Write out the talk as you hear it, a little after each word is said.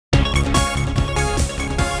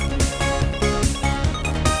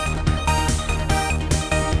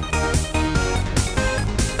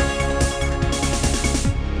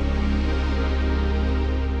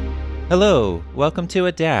Hello, welcome to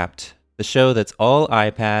Adapt, the show that's all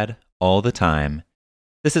iPad, all the time.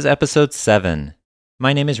 This is episode 7.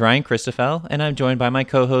 My name is Ryan Christoffel, and I'm joined by my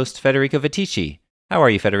co-host Federico Vitici. How are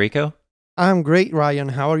you, Federico? I'm great, Ryan.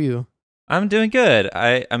 How are you? I'm doing good.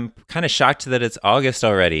 I'm kind of shocked that it's August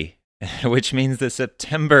already, which means that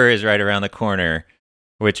September is right around the corner,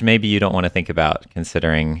 which maybe you don't want to think about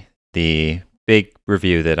considering the big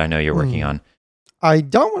review that I know you're working on. I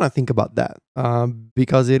don't want to think about that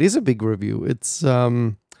because it is a big review.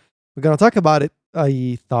 We're gonna talk about it.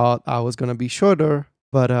 I thought I was gonna be shorter,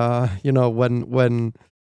 but when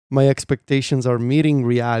my expectations are meeting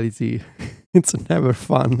reality, it's never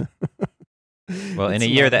fun. Well, in It's a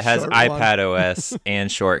year not that has short one. iPad OS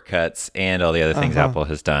and shortcuts and all the other things Uh-huh. Apple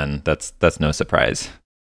has done, that's no surprise.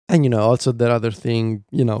 And also that other thing,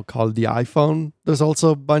 called the iPhone. There's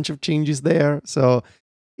also a bunch of changes there, so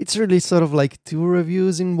it's really sort of like two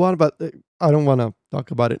reviews in one. But I don't want to talk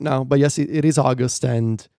about it now. But yes, it is August,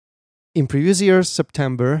 and in previous years,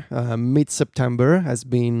 September, mid-September has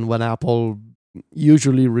been when Apple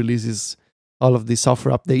usually releases all of the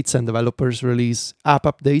software updates and developers release app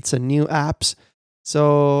updates and new apps.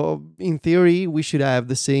 So in theory, we should have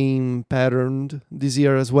the same pattern this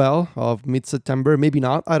year as well of mid-September. Maybe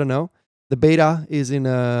not. I don't know. The beta is in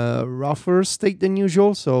a rougher state than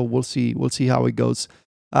usual, so we'll see. We'll see how it goes.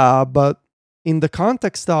 But in the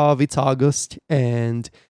context of it's August and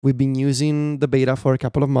we've been using the beta for a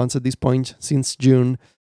couple of months at this point since June,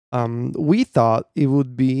 we thought it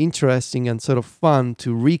would be interesting and sort of fun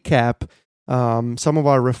to recap some of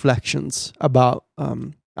our reflections about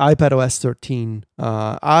iPadOS 13.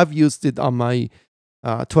 I've used it on my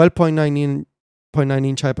 12.9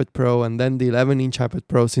 inch iPad Pro and then the 11-inch iPad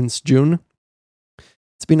Pro since June.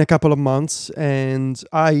 It's been a couple of months, and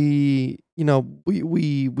we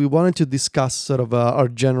wanted to discuss sort of our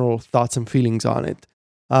general thoughts and feelings on it.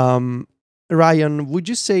 Ryan, would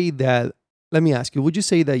you say that? Let me ask you: would you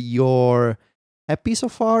say that you're happy so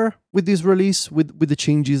far with this release, with the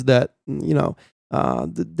changes that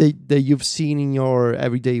that you've seen in your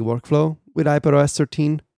everyday workflow with iPadOS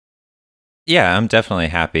 13? Yeah, I'm definitely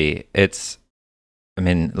happy.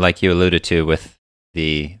 Like you alluded to with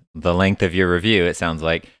the length of your review, it sounds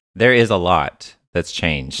like there is a lot that's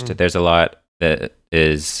changed. There's a lot that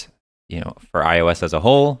is, for iOS as a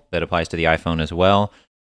whole that applies to the iPhone as well.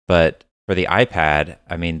 But for the iPad,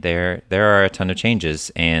 there are a ton of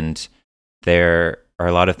changes, and there are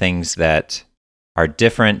a lot of things that are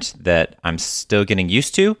different that I'm still getting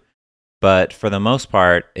used to. But for the most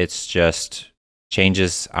part, it's just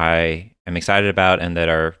changes I am excited about and that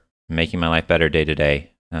are making my life better day to day.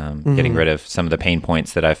 Getting rid of some of the pain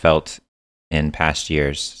points that I felt in past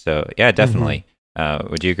years. So yeah, definitely.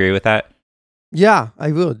 Would you agree with that? Yeah,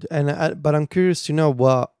 I would. But I'm curious to know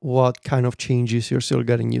what kind of changes you're still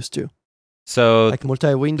getting used to. So Like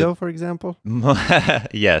multi-window, for example?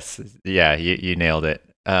 yes, yeah, you nailed it.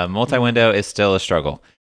 Multi-window is still a struggle.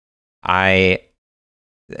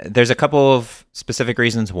 There's a couple of specific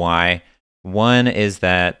reasons why. One is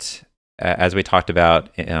that, as we talked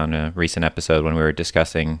about on a recent episode when we were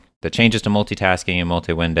discussing the changes to multitasking and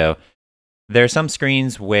multi-window, there are some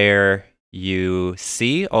screens where you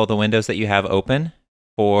see all the windows that you have open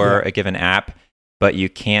for a given app, but you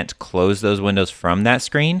can't close those windows from that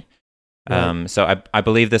screen. Right. So I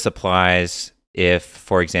believe this applies if,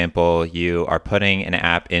 for example, you are putting an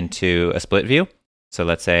app into a split view. So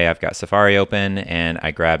let's say I've got Safari open and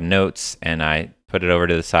I grab Notes and I put it over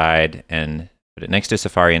to the side and put it next to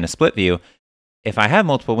Safari in a split view. If I have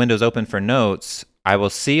multiple windows open for Notes, I will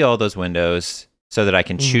see all those windows so that I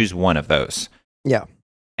can choose one of those. Yeah.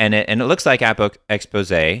 And it looks like App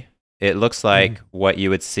Expose. It looks like what you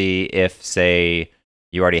would see if, say,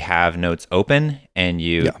 you already have Notes open and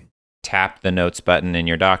you tap the Notes button in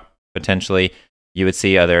your dock. Potentially, you would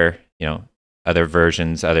see other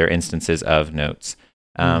versions, other instances of Notes.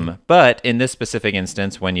 But in this specific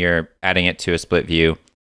instance, when you're adding it to a split view,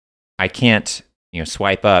 I can't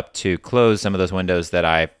swipe up to close some of those windows that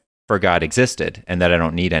I forgot existed and that I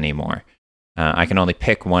don't need anymore. I can only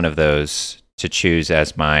pick one of those to choose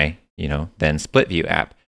as my then split view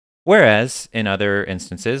app. Whereas in other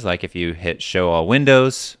instances, like if you hit show all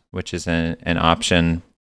windows, which is an option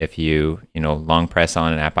if you long press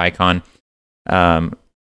on an app icon,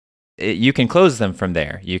 you can close them from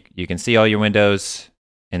there. You can see all your windows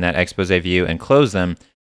in that expose view and close them.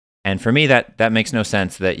 And for me, that makes no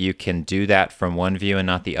sense that you can do that from one view and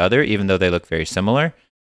not the other, even though they look very similar.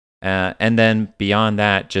 And then beyond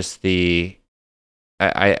that, just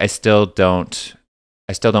I still don't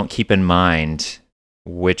keep in mind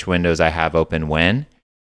which windows I have open when,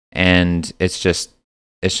 and it's just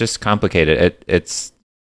complicated. It's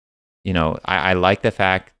I like the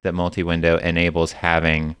fact that multi-window enables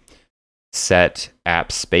having set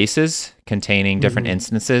app spaces containing different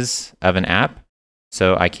instances of an app.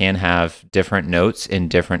 So I can have different notes in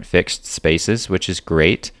different fixed spaces, which is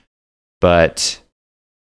great. But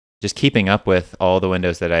just keeping up with all the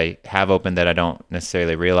windows that I have open that I don't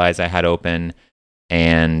necessarily realize I had open.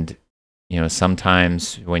 And,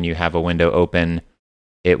 sometimes when you have a window open,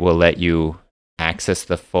 it will let you access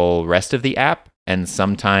the full rest of the app. And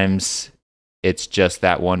sometimes it's just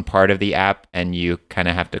that one part of the app and you kind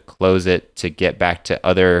of have to close it to get back to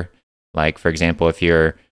other, like, for example, if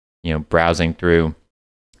you're, browsing through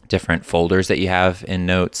different folders that you have in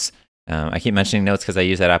Notes. I keep mentioning Notes because I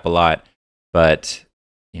use that app a lot, but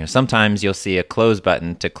sometimes you'll see a close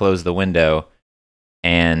button to close the window,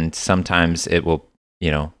 and sometimes it will,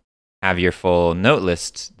 have your full note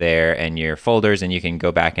list there and your folders, and you can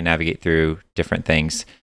go back and navigate through different things.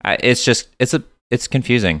 It's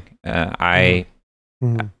confusing. I'm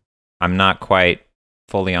not quite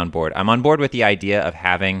fully on board. I'm on board with the idea of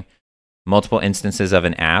having multiple instances of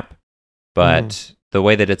an app, but the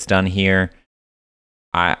way that it's done here,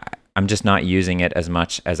 I'm just not using it as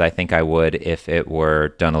much as I think I would if it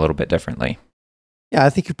were done a little bit differently. Yeah, I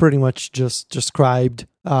think you pretty much just described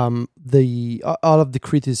all of the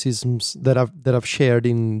criticisms that I've shared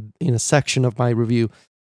in a section of my review.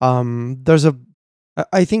 I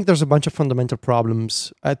think there's a bunch of fundamental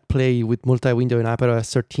problems at play with multi-window in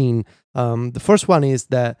iPadOS 13. The first one is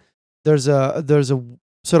that there's a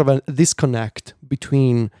sort of a disconnect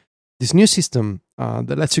between this new system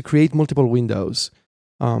that lets you create multiple windows,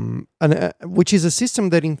 which is a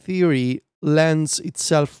system that in theory lends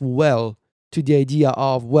itself well to the idea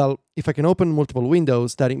of, well, if I can open multiple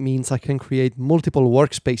windows, that it means I can create multiple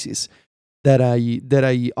workspaces that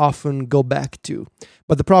I often go back to.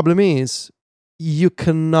 But the problem is, you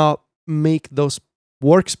cannot make those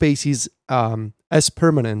workspaces as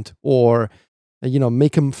permanent, or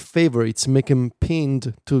make them favorites, make them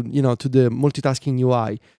pinned to the multitasking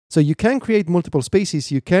UI. So you can create multiple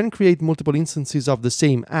spaces, you can create multiple instances of the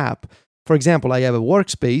same app. For example, I have a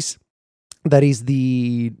workspace that is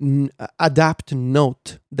the adapt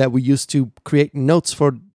note that we use to create notes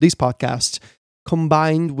for this podcast,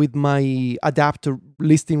 combined with my adapt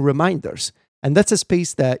listing reminders. And that's a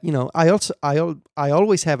space that, I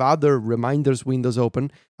always have other reminders windows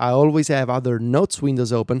open. I always have other notes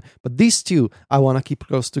windows open, but these two I want to keep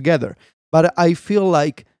close together. But I feel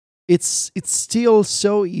like it's still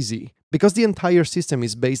so easy, because the entire system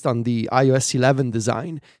is based on the iOS 11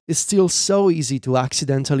 design. It's still so easy to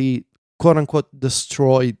accidentally, quote unquote,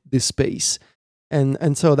 destroy this space.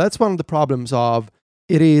 And so that's one of the problems of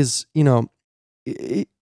it is, the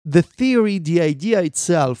theory, the idea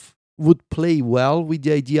itself would play well with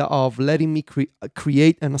the idea of letting me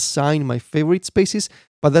create and assign my favorite spaces,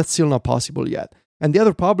 but that's still not possible yet. And the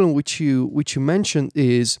other problem which you mentioned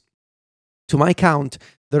is, to my count,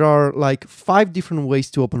 there are like 5 different ways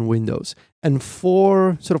to open Windows, and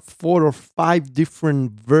 4 or 5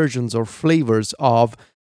 different versions or flavors of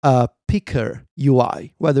a picker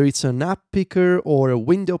UI, whether it's an app picker or a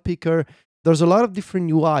window picker. There's a lot of different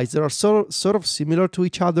UIs that are sort of similar to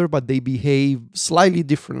each other, but they behave slightly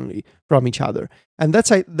differently from each other. And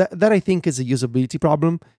that I think is a usability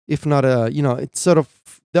problem, if not it's sort of,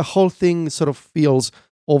 the whole thing sort of feels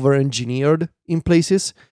over-engineered in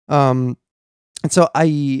places. And so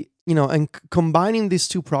and combining these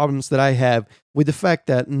two problems that I have with the fact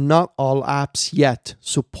that not all apps yet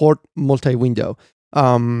support multi-window,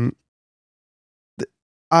 I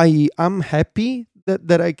am happy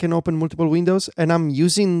that I can open multiple windows, and I'm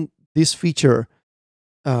using this feature,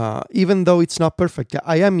 even though it's not perfect.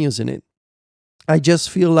 I am using it. I just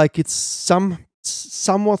feel like it's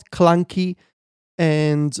somewhat clunky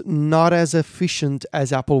and not as efficient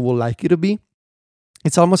as Apple would like it to be.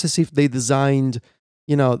 It's almost as if they designed,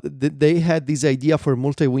 they had this idea for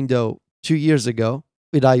multi-window 2 years ago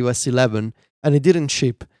with iOS 11, and it didn't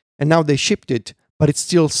ship, and now they shipped it, but it's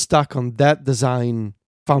still stuck on that design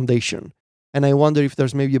foundation. And I wonder if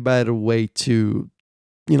there's maybe a better way to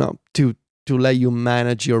let you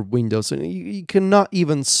manage your windows. And you cannot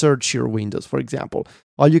even search your windows, for example.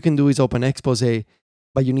 All you can do is open Exposé,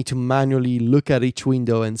 but you need to manually look at each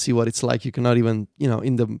window and see what it's like. You cannot even,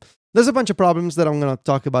 there's a bunch of problems that I'm going to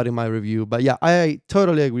talk about in my review. But yeah, I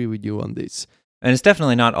totally agree with you on this. And it's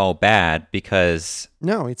definitely not all bad, because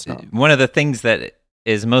no, it's not. One of the things that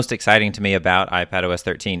is most exciting to me about iPadOS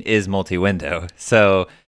 13 is multi-window. So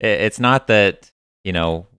it's not that,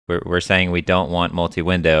 we're saying we don't want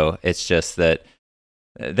multi-window. It's just that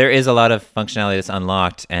there is a lot of functionality that's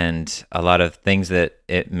unlocked and a lot of things that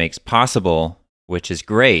it makes possible which is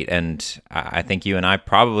great. And I think you and I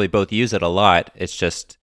probably both use it a lot. It's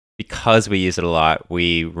just because we use it a lot,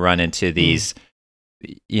 we run into these,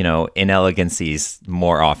 inelegancies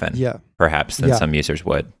more often, perhaps, than some users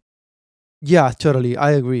would. Yeah, totally.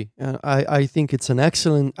 I agree. I think it's an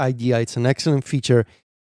excellent idea. It's an excellent feature.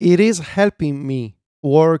 It is helping me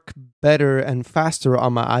work better and faster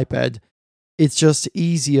on my iPad. It's just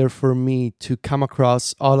easier for me to come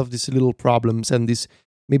across all of these little problems and these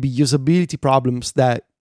maybe usability problems that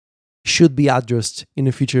should be addressed in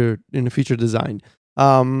a future design.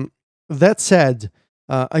 That said,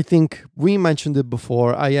 I think we mentioned it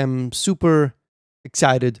before. I am super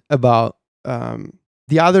excited about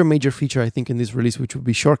the other major feature, I think, in this release, which would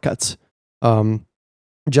be shortcuts.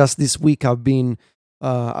 Just this week, I've been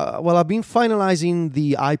finalizing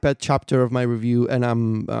the iPad chapter of my review, and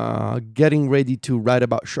I'm getting ready to write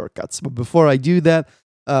about shortcuts. But before I do that,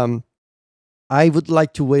 I would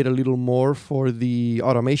like to wait a little more for the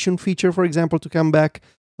automation feature, for example, to come back.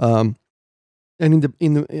 And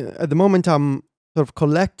at the moment, I'm sort of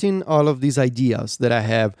collecting all of these ideas that I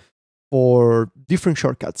have for different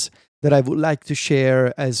shortcuts that I would like to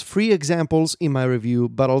share as free examples in my review,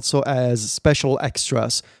 but also as special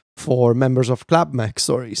extras for members of Club Mac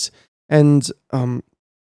Stories. And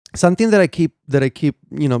something that I keep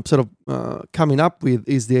coming up with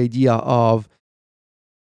is the idea of,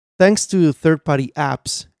 thanks to third-party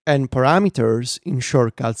apps and parameters in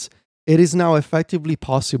shortcuts, it is now effectively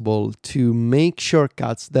possible to make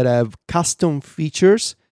shortcuts that have custom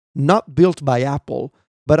features not built by Apple,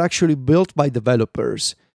 but actually built by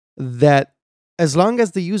developers, that as long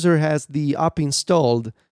as the user has the app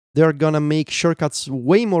installed, they're going to make shortcuts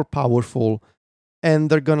way more powerful, and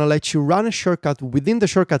they're going to let you run a shortcut within the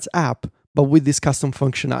Shortcuts app, but with this custom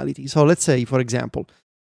functionality. So let's say, for example,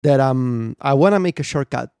 that I want to make a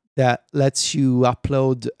shortcut that lets you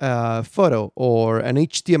upload a photo or an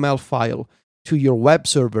HTML file to your web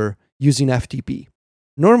server using FTP.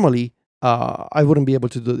 Normally, I wouldn't be able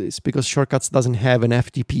to do this because Shortcuts doesn't have an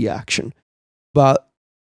FTP action. But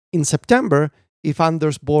in September, if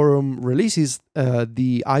Anders Borum releases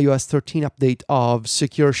the iOS 13 update of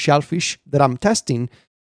Secure Shellfish that I'm testing,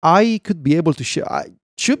 I should be able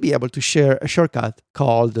to share a shortcut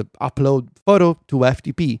called Upload Photo to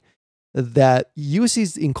FTP that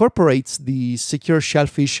incorporates the Secure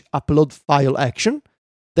Shellfish upload file action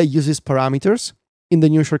that uses parameters in the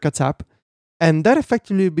new Shortcuts app. And that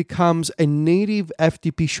effectively becomes a native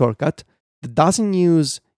FTP shortcut that doesn't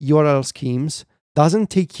use URL schemes, doesn't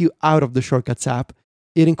take you out of the Shortcuts app.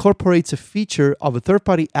 It incorporates a feature of a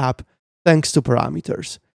third-party app thanks to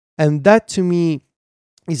parameters. And that, to me,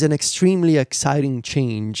 is an extremely exciting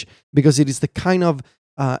change because it is the kind of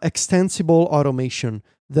extensible automation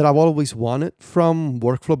that I've always wanted from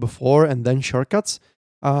workflow before and then Shortcuts.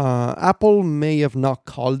 Apple may have not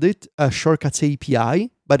called it a Shortcuts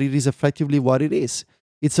API, but it is effectively what it is.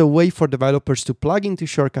 It's a way for developers to plug into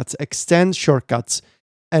Shortcuts, extend Shortcuts,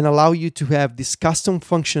 and allow you to have these custom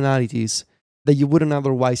functionalities that you wouldn't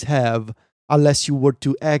otherwise have unless you were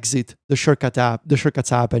to exit the Shortcuts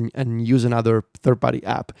app and use another third-party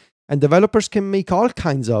app. And developers can make all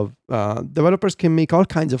kinds of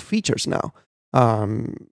features now.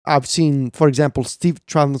 I've seen, for example, Steve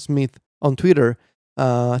Transmith on Twitter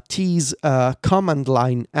tease a command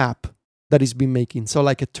line app that he's been making. So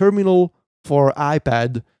like a terminal for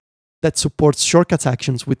iPad that supports Shortcuts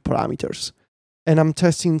actions with parameters. And I'm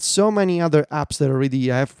testing so many other apps that already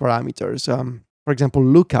have parameters. For example,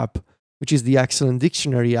 Lookup, which is the excellent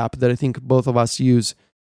dictionary app that I think both of us use.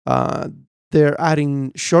 They're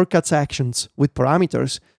adding Shortcuts actions with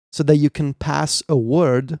parameters so that you can pass a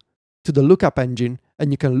word to the lookup engine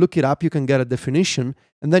and you can look it up, you can get a definition,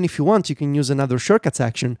 and then if you want, you can use another Shortcuts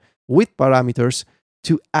action with parameters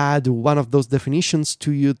to add one of those definitions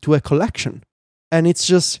to a collection. And it's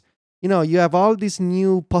just, you have all these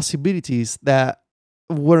new possibilities that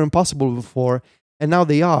were impossible before, and now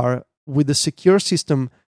they are with a secure system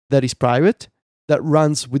that is private, that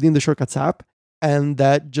runs within the Shortcuts app, and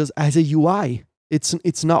that just has a UI.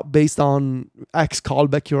 It's not based on X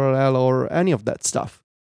callback URL or any of that stuff.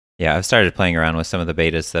 Yeah, I've started playing around with some of the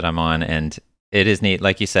betas that I'm on, and it is neat.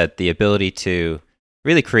 Like you said, the ability to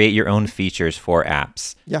really create your own features for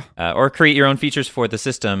apps. Yeah. Or create your own features for the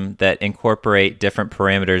system that incorporate different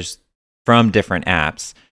parameters from different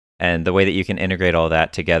apps. And the way that you can integrate all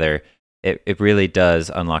that together, it really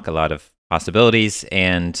does unlock a lot of possibilities,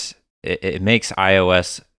 and it makes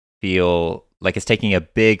iOS feel like it's taking a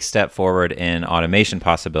big step forward in automation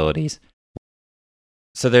possibilities.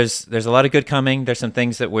 So there's a lot of good coming. There's some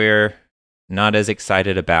things that we're not as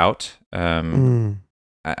excited about.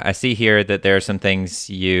 I see here that there are some things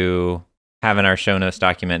you have in our show notes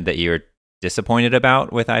document that you're disappointed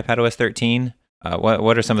about with iPadOS 13?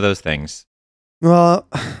 What are some of those things? Well,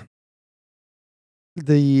 I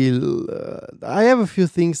have a few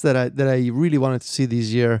things that I really wanted to see this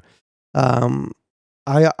year.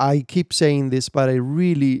 I keep saying this, but I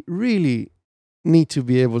really need to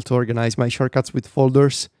be able to organize my shortcuts with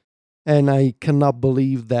folders, and I cannot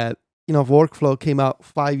believe that Workflow came out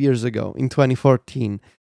 5 years ago in 2014.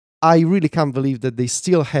 I really can't believe that they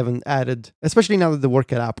still haven't added, especially now that they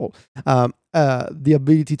work at Apple, the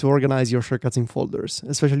ability to organize your shortcuts in folders,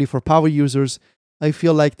 especially for power users. I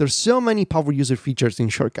feel like there's so many power user features in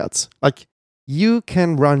shortcuts. Like, you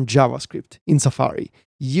can run JavaScript in Safari.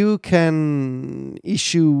 You can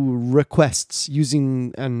issue requests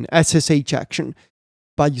using an SSH action,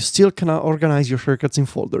 but you still cannot organize your shortcuts in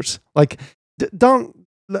folders. Like,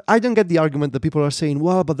 I don't get the argument that people are saying,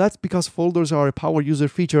 well, but that's because folders are a power user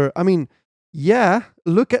feature. I mean, yeah,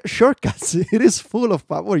 look at shortcuts. It is full of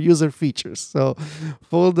power user features. So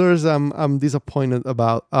folders, I'm disappointed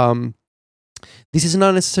about. This is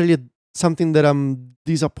not necessarily something that I'm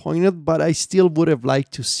disappointed, but I still would have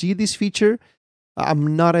liked to see this feature.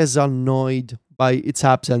 I'm not as annoyed by its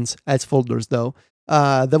absence as folders, though.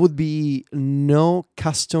 There would be no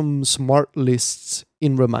custom smart lists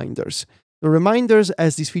in reminders. The reminders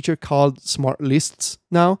has this feature called smart lists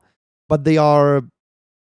now, but they are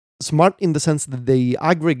smart in the sense that they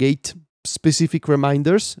aggregate specific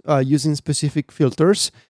reminders using specific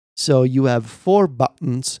filters. So you have 4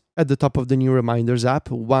 buttons at the top of the new Reminders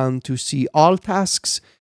app. One to see all tasks,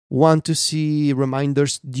 one to see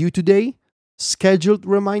reminders due today, scheduled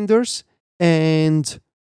reminders, and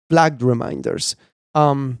flagged reminders.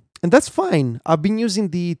 And that's fine. I've been using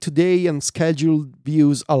the today and scheduled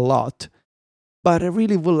views a lot, but I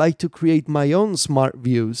really would like to create my own smart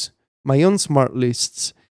views, my own smart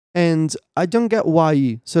lists. And I don't get why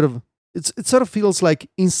it sort of feels like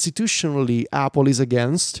institutionally Apple is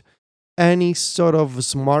against any sort of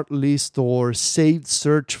smart list or saved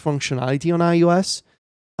search functionality on iOS.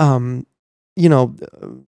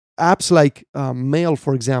 Apps like Mail,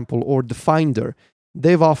 for example, or the Finder,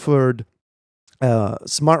 they've offered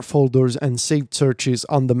smart folders and saved searches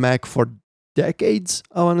on the Mac for decades,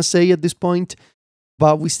 I want to say at this point,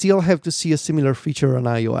 but we still have to see a similar feature on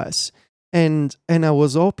iOS. And I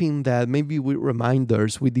was hoping that maybe with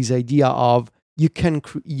reminders, with this idea of you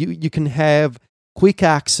can have quick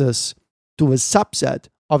access to a subset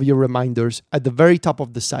of your reminders at the very top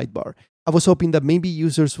of the sidebar. I was hoping that maybe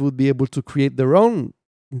users would be able to create their own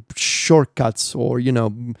shortcuts or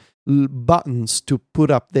buttons to put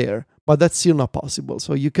up there, but that's still not possible.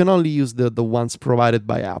 So you can only use the ones provided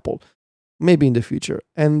by Apple, maybe in the future.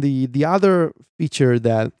 And the other feature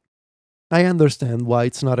that I understand why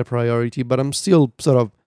it's not a priority, but I'm still sort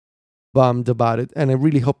of bummed about it, and I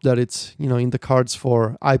really hope that it's in the cards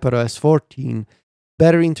for iPadOS 14.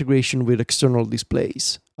 Better integration with external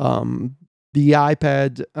displays. The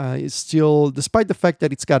iPad is still, despite the fact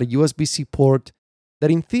that it's got a USB-C port that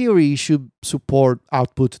in theory should support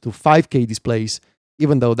output to 5K displays,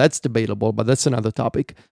 even though that's debatable, but that's another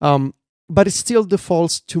topic. But it still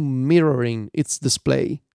defaults to mirroring its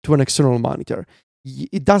display to an external monitor.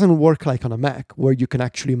 It doesn't work like on a Mac, where you can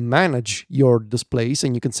actually manage your displays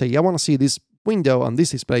and you can say, I want to see this window on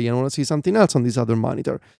this display and I want to see something else on this other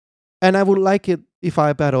monitor. And I would like it if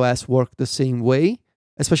iPadOS worked the same way,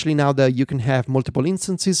 especially now that you can have multiple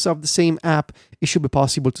instances of the same app. It should be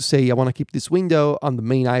possible to say, I want to keep this window on the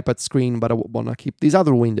main iPad screen, but I want to keep this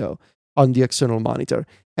other window on the external monitor.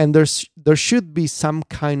 And there should be some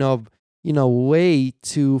kind of way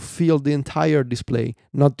to fill the entire display,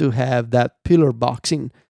 not to have that pillar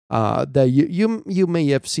boxing that you may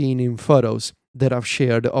have seen in photos that I've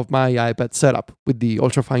shared of my iPad setup with the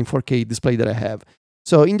ultrafine 4K display that I have.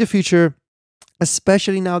 So in the future,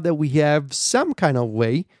 especially now that we have some kind of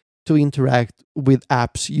way to interact with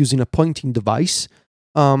apps using a pointing device,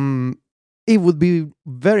 it would be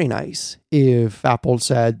very nice if Apple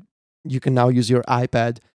said you can now use your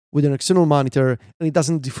iPad with an external monitor and it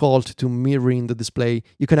doesn't default to mirroring the display.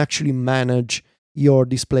 You can actually manage your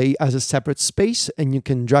display as a separate space and you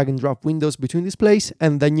can drag and drop windows between displays,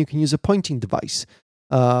 and then you can use a pointing device.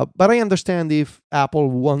 But I understand if Apple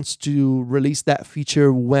wants to release that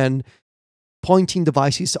feature when pointing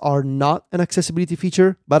devices are not an accessibility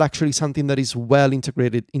feature, but actually something that is well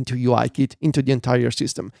integrated into UIKit, into the entire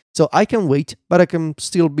system. So I can wait, but I can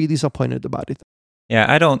still be disappointed about it.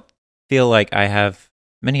 Yeah, I don't feel like I have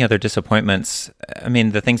many other disappointments. I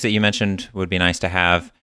mean, the things that you mentioned would be nice to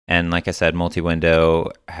have. And like I said,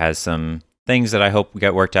 multi-window has some things that I hope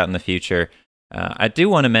get worked out in the future. I do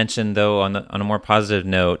want to mention, though, on a more positive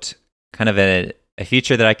note, kind of a a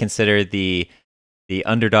feature that I consider the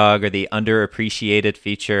underdog or the underappreciated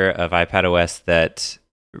feature of iPadOS that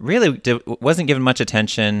really wasn't given much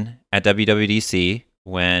attention at WWDC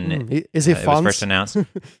when is it it was first announced.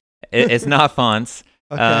 It's not fonts.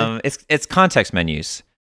 Okay. It's context menus.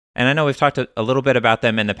 And I know we've talked a little bit about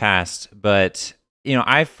them in the past, but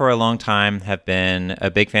I for a long time have been a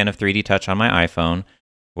big fan of 3D Touch on my iPhone,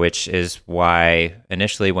 which is why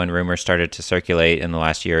initially when rumors started to circulate in the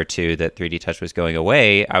last year or two that 3D Touch was going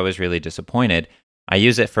away, I was really disappointed. I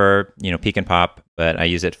use it for, peek and pop, but I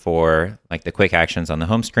use it for like the quick actions on the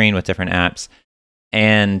home screen with different apps.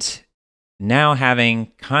 And now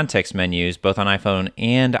having context menus both on iPhone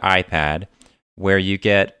and iPad, where you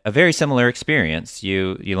get a very similar experience.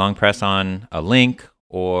 You long press on a link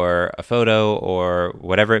or a photo or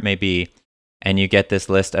whatever it may be, and you get this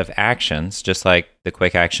list of actions, just like the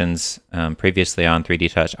quick actions previously on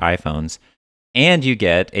 3D Touch iPhones. And you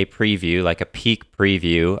get a preview, like a peek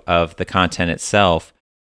preview of the content itself.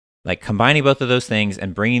 Like combining both of those things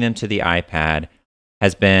and bringing them to the iPad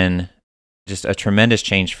has been just a tremendous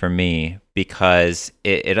change for me because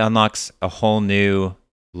it unlocks a whole new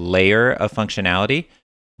layer of functionality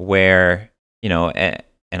where,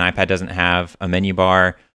 an iPad doesn't have a menu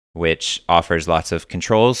bar, which offers lots of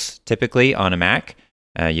controls typically on a Mac.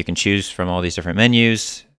 You can choose from all these different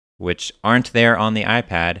menus, which aren't there on the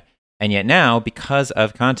iPad. And yet now, because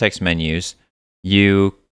of context menus,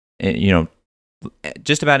 just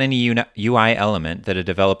about any UI element that a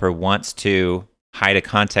developer wants to hide a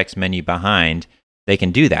context menu behind, they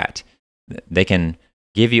can do that. They can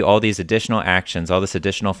give you all these additional actions, all this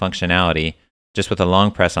additional functionality, just with a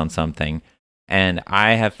long press on something. And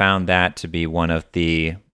I have found that to be one of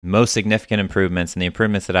the most significant improvements and the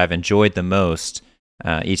improvements that I've enjoyed the most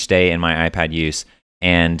each day in my iPad use.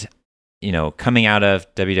 And coming out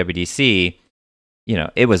of WWDC,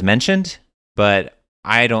 it was mentioned, but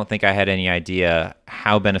I don't think I had any idea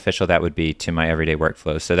how beneficial that would be to my everyday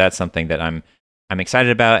workflow. So that's something that I'm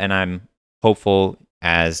excited about, and I'm hopeful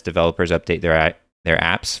as developers update their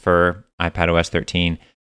apps for iPadOS 13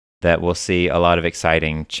 that we'll see a lot of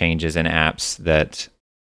exciting changes in apps that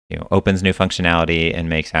opens new functionality and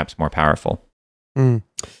makes apps more powerful.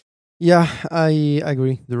 Yeah, I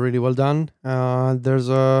agree. They're really well done. There's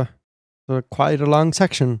quite a long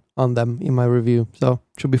section on them in my review, so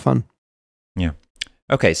it should be fun. Yeah.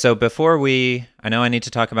 Okay, so I know I need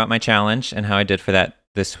to talk about my challenge and how I did for that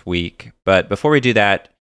this week, but before we do that,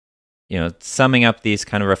 summing up these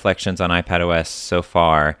kind of reflections on iPadOS so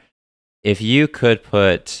far, if you could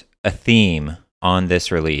put a theme on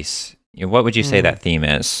this release, what would you say that theme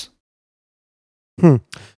is?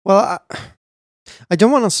 Well, I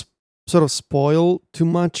don't want to sort of spoil too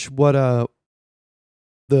much what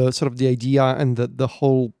the idea and the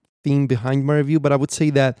whole theme behind my review, but I would say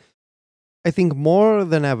that I think more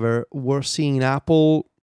than ever we're seeing Apple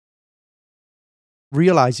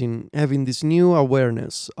having this new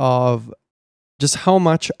awareness of just how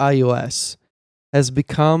much iOS has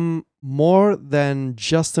become more than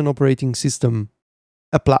just an operating system,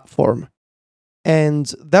 a platform.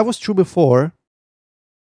 And that was true before,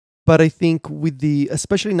 but I think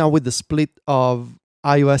especially now with the split of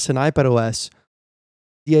iOS and iPadOS,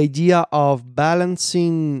 the idea of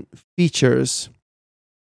balancing features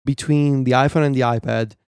between the iPhone and the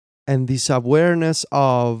iPad and this awareness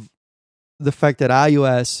of the fact that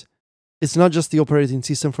iOS is not just the operating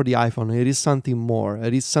system for the iPhone, it is something more.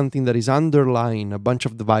 It is something that is underlying a bunch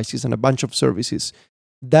of devices and a bunch of services.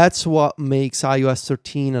 That's what makes iOS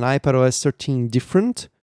 13 and iPadOS 13 different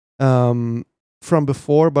from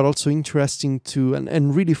before, but also interesting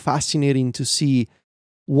and really fascinating to see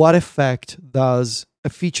what effect does a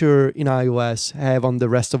feature in iOS have on the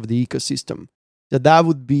rest of the ecosystem. That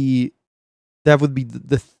would be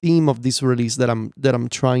the theme of this release that I'm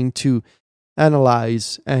trying to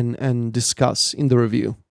analyze and discuss in the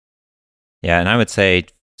review. Yeah, and I would say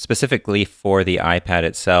specifically for the iPad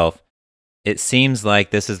itself, it seems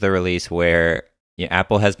like this is the release where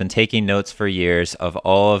Apple has been taking notes for years of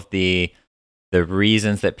all of the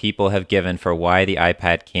reasons that people have given for why the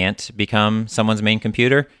iPad can't become someone's main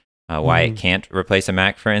computer, why it can't replace a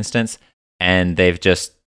Mac, for instance, and they've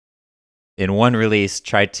just in one release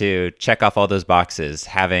tried to check off all those boxes,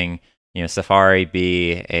 having Safari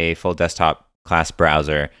be a full desktop class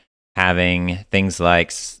browser, having things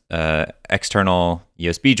like external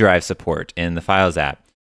USB drive support in the Files app,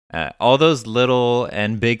 all those little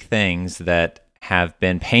and big things that have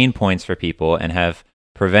been pain points for people and have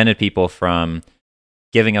prevented people from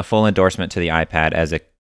giving a full endorsement to the iPad as a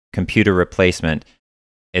computer replacement.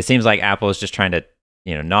 It seems like Apple is just trying to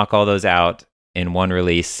knock all those out in one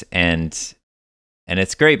release, and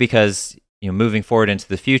it's great because moving forward into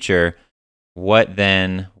the future, what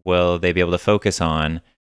then will they be able to focus on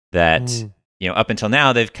that, up until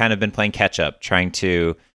now, they've kind of been playing catch up, trying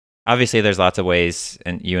to, obviously there's lots of ways,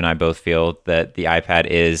 and you and I both feel that the iPad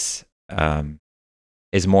is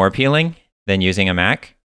more appealing than using a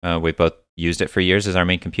Mac. We both used it for years as our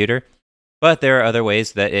main computer, but there are other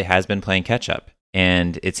ways that it has been playing catch up.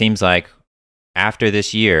 And it seems like after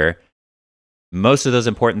this year, most of those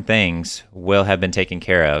important things will have been taken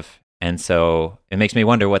care of. And so it makes me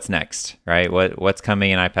wonder what's next, right? What's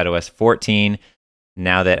coming in iPadOS 14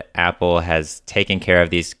 now that Apple has taken care of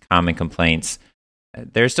these common complaints?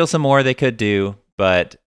 There's still some more they could do,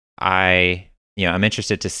 but I'm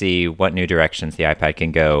interested to see what new directions the iPad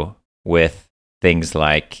can go with things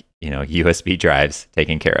like, USB drives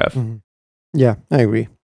taken care of. Mm-hmm. Yeah, I agree.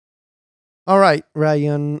 All right,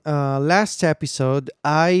 Ryan. Last episode,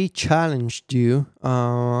 I challenged you,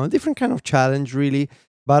 a different kind of challenge, really,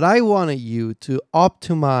 but I wanted you to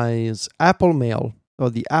optimize Apple Mail, or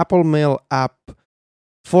the Apple Mail app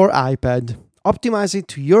for iPad, optimize it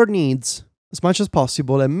to your needs as much as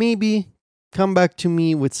possible, and maybe come back to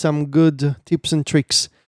me with some good tips and tricks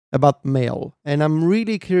about Mail. And I'm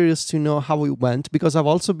really curious to know how it went, because I've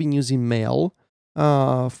also been using Mail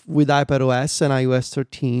with iPadOS and iOS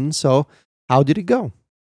 13. So how did it go?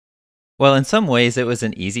 Well, in some ways, it was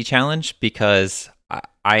an easy challenge because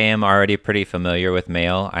I am already pretty familiar with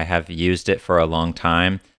Mail. I have used it for a long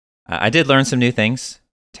time. I did learn some new things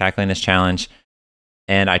tackling this challenge,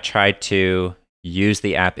 and I tried to use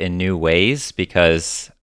the app in new ways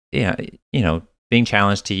because, being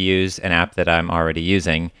challenged to use an app that I'm already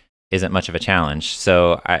using isn't much of a challenge.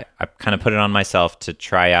 So I kind of put it on myself to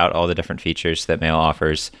try out all the different features that Mail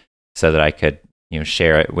offers so that I could,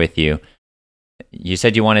 share it with you. You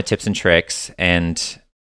said you wanted tips and tricks, and,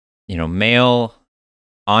 Mail,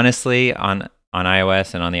 honestly, on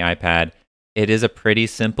iOS and on the iPad, it is a pretty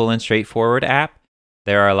simple and straightforward app.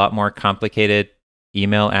 There are a lot more complicated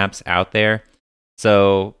email apps out there.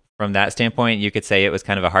 So from that standpoint, you could say it was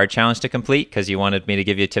kind of a hard challenge to complete because you wanted me to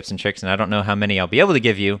give you tips and tricks, and I don't know how many I'll be able to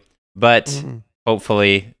give you, but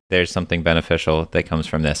hopefully there's something beneficial that comes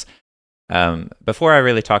from this. Before I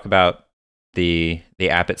really talk about the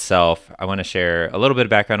app itself, I want to share a little bit of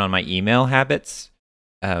background on my email habits.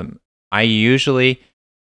 I usually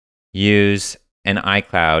use an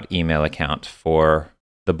iCloud email account for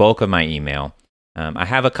the bulk of my email. I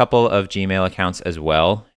have a couple of Gmail accounts as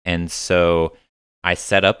well, and so I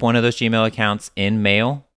set up one of those Gmail accounts in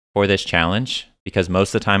Mail for this challenge because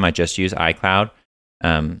most of the time I just use iCloud.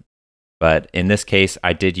 But in this case,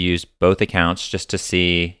 I did use both accounts just to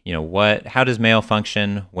see, how does Mail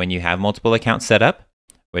function when you have multiple accounts set up,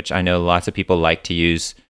 which I know lots of people like to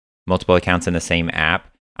use multiple accounts in the same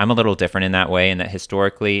app. I'm a little different in that way, in that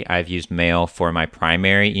historically I've used Mail for my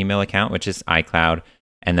primary email account, which is iCloud,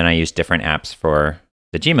 and then I use different apps for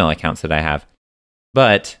the Gmail accounts that I have.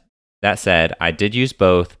 But that said, I did use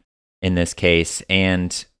both in this case,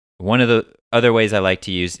 and one of the other ways I like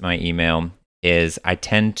to use my email is I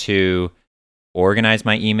tend to organize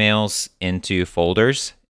my emails into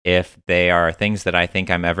folders if they are things that I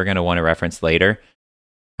think I'm ever going to want to reference later.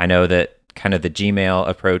 I know that kind of the Gmail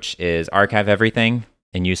approach is archive everything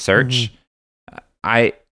and use search.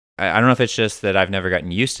 I don't know if it's just that I've never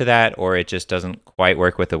gotten used to that, or it just doesn't quite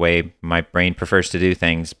work with the way my brain prefers to do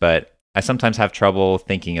things, but I sometimes have trouble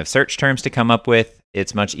thinking of search terms to come up with.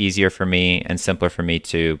 It's much easier for me and simpler for me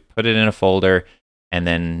to put it in a folder and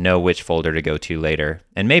then know which folder to go to later.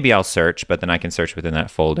 And maybe I'll search, but then I can search within that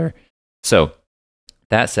folder. So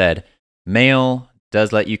that said, Mail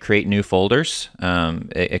does let you create new folders.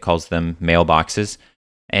 It calls them mailboxes,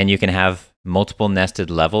 and you can have multiple nested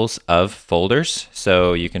levels of folders.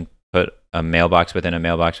 So you can put a mailbox within a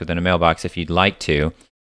mailbox within a mailbox if you'd like to.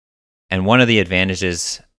 And one of the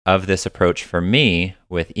advantages of this approach for me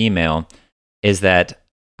with email is that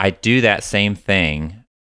I do that same thing.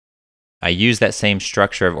 I use that same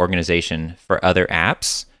structure of organization for other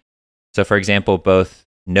apps. So for example, both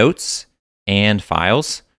Notes and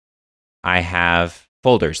Files, I have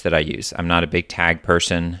folders that I use. I'm not a big tag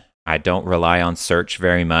person. I don't rely on search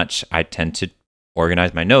very much. I tend to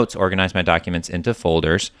organize my notes, organize my documents into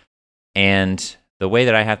folders. And the way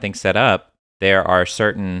that I have things set up, there are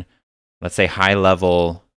certain, let's say,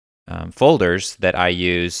 high-level folders that I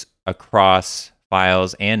use across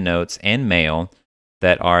Files and Notes and Mail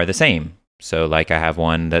that are the same. So like I have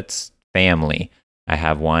one that's family. I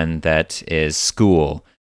have one that is school.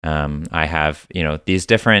 I have, these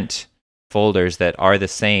different folders that are the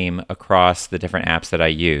same across the different apps that I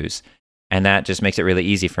use. And that just makes it really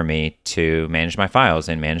easy for me to manage my files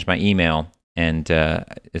and manage my email And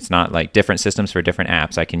it's not like different systems for different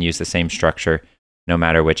apps. I can use the same structure no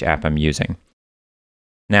matter which app I'm using.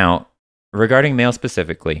 Now, regarding Mail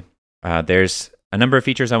specifically, there's a number of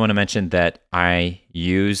features I want to mention that I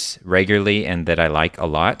use regularly and that I like a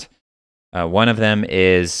lot. One of them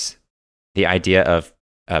is the idea of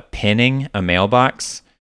pinning a mailbox,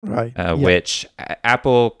 Right. which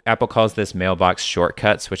Apple calls this mailbox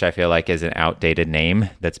shortcuts, which I feel like is an outdated name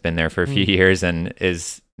that's been there for a few years and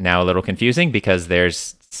is now a little confusing because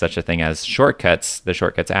there's such a thing as Shortcuts, the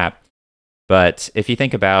Shortcuts app. But if you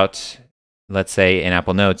think about, let's say in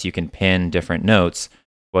Apple Notes, you can pin different notes.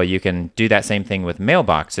 Well, you can do that same thing with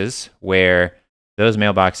mailboxes, where those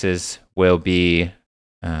mailboxes will be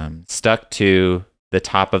stuck to the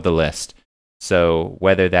top of the list. So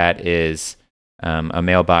whether that is a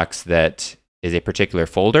mailbox that is a particular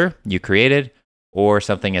folder you created, or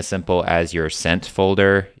something as simple as your sent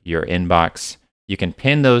folder, your inbox, you can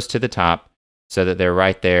pin those to the top so that they're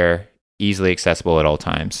right there, easily accessible at all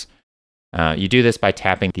times. You do this by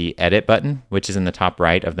tapping the edit button, which is in the top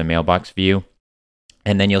right of the mailbox view.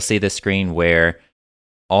 And then you'll see the screen where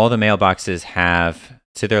all the mailboxes have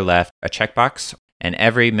to their left a checkbox, and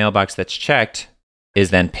every mailbox that's checked is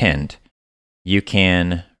then pinned. You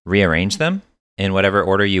can rearrange them in whatever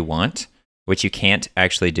order you want, which you can't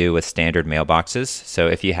actually do with standard mailboxes. So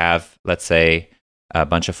if you have, let's say, a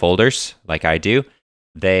bunch of folders like I do,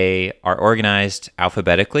 they are organized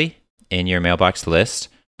alphabetically in your mailbox list,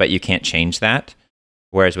 but you can't change that.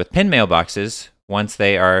 Whereas with pinned mailboxes, once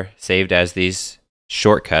they are saved as these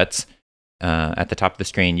shortcuts at the top of the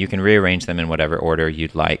screen, you can rearrange them in whatever order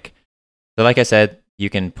you'd like. So like I said, you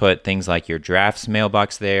can put things like your drafts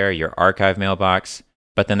mailbox there, your archive mailbox,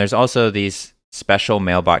 but then there's also these special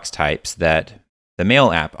mailbox types that the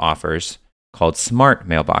Mail app offers called smart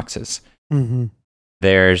mailboxes. Mm-hmm.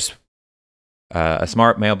 There's a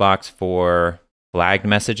smart mailbox for flagged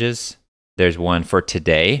messages. There's one for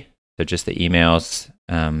today, so just the emails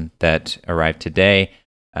that arrived today.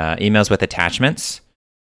 Emails with attachments,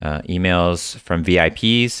 emails from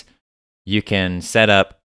VIPs. You can set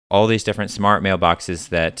up all these different smart mailboxes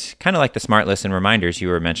that, kind of like the smart list and reminders you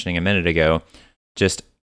were mentioning a minute ago, just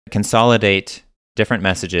consolidate different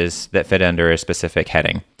messages that fit under a specific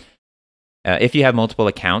heading. If you have multiple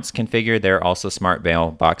accounts configured, there are also smart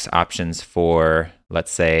mailbox options for,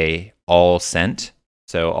 let's say, all sent.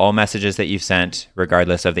 So all messages that you've sent,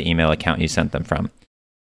 regardless of the email account you sent them from.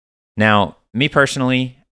 Now, me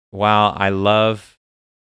personally, while I love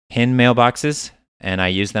pin mailboxes and I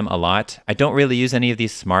use them a lot, I don't really use any of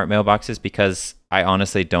these smart mailboxes because I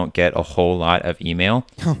honestly don't get a whole lot of email.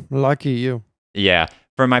 Lucky you. Yeah.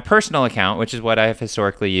 For my personal account, which is what I have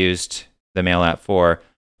historically used the Mail app for,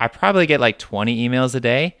 I probably get like 20 emails a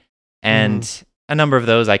day, and a number of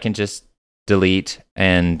those I can just delete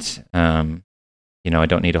and, I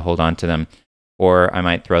don't need to hold on to them, or I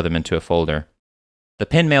might throw them into a folder. The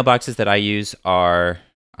pinned mailboxes that I use are,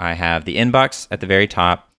 I have the inbox at the very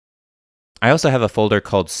top. I also have a folder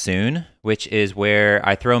called Soon, which is where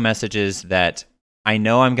I throw messages that I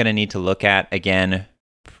know I'm going to need to look at again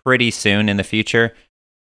pretty soon in the future,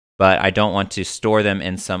 but I don't want to store them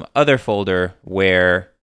in some other folder where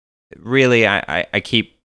really I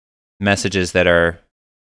keep messages that are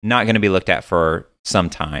not going to be looked at for some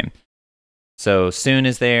time. So Soon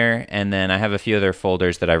is there, and then I have a few other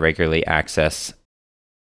folders that I regularly access.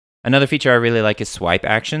 Another feature I really like is swipe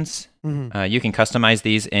actions. Mm-hmm. You can customize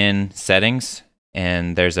these in settings,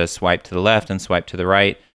 and there's a swipe to the left and swipe to the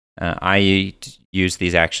right. I use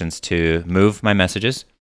these actions to move my messages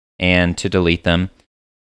and to delete them.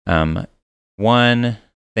 One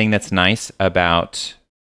thing that's nice about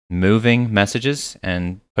moving messages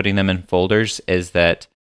and putting them in folders is that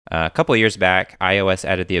a couple of years back, iOS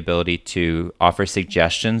added the ability to offer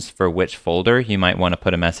suggestions for which folder you might want to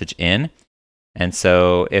put a message in. And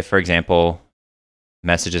so if, for example,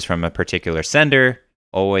 messages from a particular sender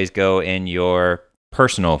always go in your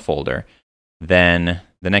personal folder, then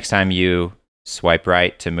the next time you swipe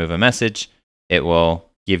right to move a message, it will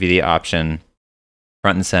give you the option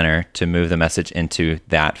front and center to move the message into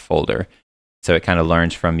that folder. So it kind of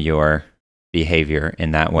learns from your behavior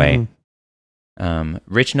in that way.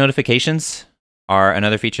 Rich notifications are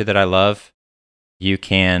another feature that I love. You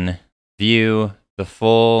can view the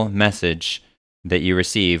full message that you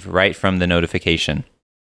receive right from the notification.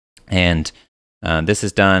 And this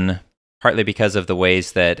is done partly because of the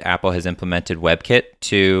ways that Apple has implemented WebKit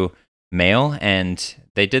to Mail. And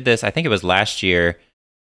they did this, I think it was last year,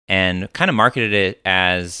 and kind of marketed it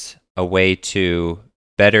as a way to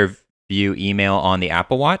better view email on the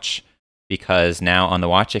Apple Watch. Because now on the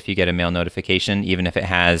watch, if you get a mail notification, even if it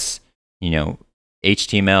has,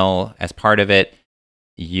 HTML as part of it,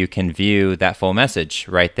 you can view that full message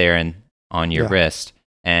right there on your wrist.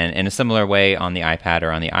 And in a similar way on the iPad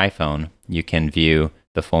or on the iPhone, you can view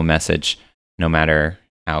the full message no matter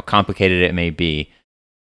how complicated it may be.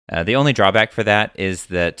 The only drawback for that is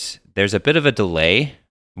that there's a bit of a delay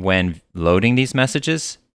when loading these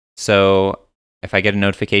messages. So if I get a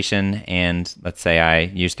notification and let's say I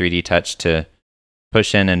use 3D Touch to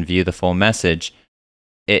push in and view the full message,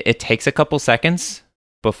 it takes a couple seconds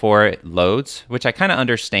before it loads, which I kind of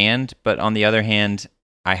understand. But on the other hand,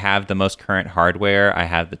 I have the most current hardware. I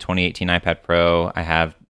have the 2018 iPad Pro. I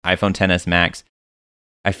have iPhone XS Max.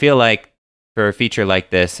 I feel like for a feature like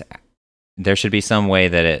this, there should be some way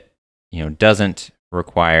that it, doesn't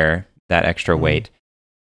require that extra weight.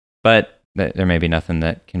 But there may be nothing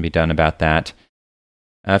that can be done about that.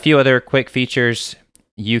 A few other quick features.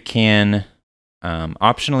 You can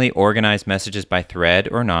optionally organize messages by thread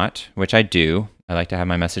or not, which I do. I like to have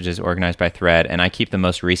my messages organized by thread, and I keep the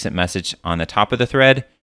most recent message on the top of the thread.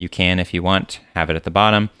 You can, if you want, have it at the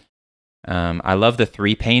bottom. I love the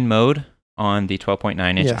 3-pane mode on the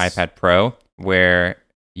 12.9-inch iPad Pro, where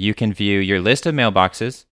you can view your list of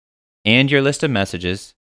mailboxes and your list of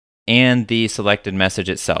messages and the selected message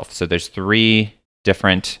itself. So there's 3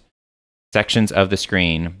 different sections of the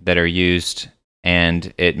screen that are used,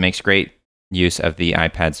 and it makes great use of the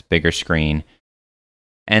iPad's bigger screen.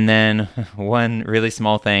 And then one really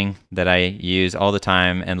small thing that I use all the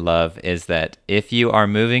time and love is that if you are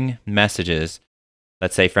moving messages,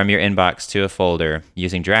 let's say from your inbox to a folder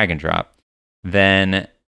using drag and drop, then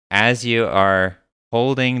as you are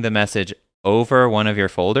holding the message over one of your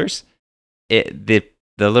folders, the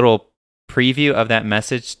little preview of that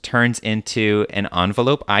message turns into an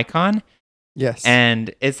envelope icon. Yes.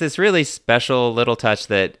 And it's this really special little touch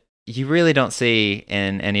that you really don't see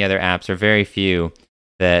in any other apps, or very few,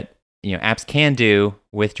 that apps can do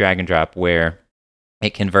with drag and drop, where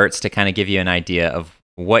it converts to kind of give you an idea of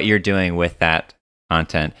what you're doing with that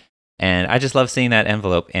content. And I just love seeing that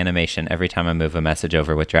envelope animation every time I move a message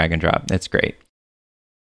over with drag and drop. It's great.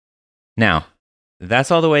 Now,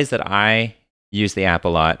 that's all the ways that I use the app a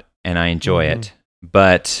lot and I enjoy it.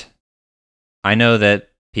 But I know that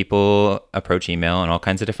people approach email in all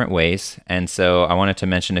kinds of different ways. And so I wanted to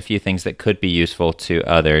mention a few things that could be useful to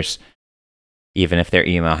others, even if their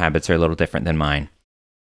email habits are a little different than mine.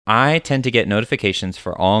 I tend to get notifications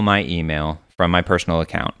for all my email from my personal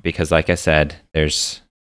account because, like I said, there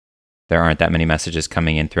aren't that many messages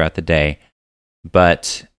coming in throughout the day.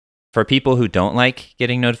 But for people who don't like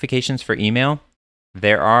getting notifications for email,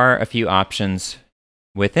 there are a few options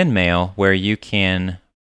within Mail where you can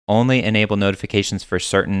only enable notifications for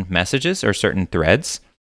certain messages or certain threads.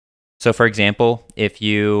 So, for example, if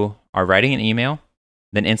you are writing an email,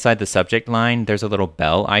 then inside the subject line, there's a little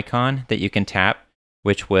bell icon that you can tap,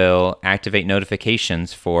 which will activate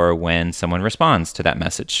notifications for when someone responds to that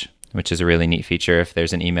message, which is a really neat feature. If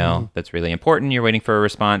there's an email that's really important, you're waiting for a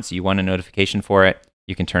response, you want a notification for it,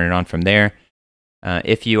 you can turn it on from there.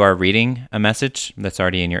 If you are reading a message that's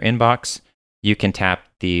already in your inbox, you can tap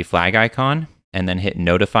the flag icon and then hit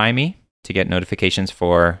notify me to get notifications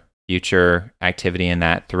for future activity in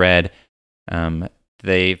that thread.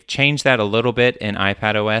 They've changed that a little bit in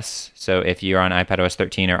iPadOS. So if you're on iPadOS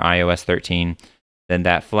 13 or iOS 13, then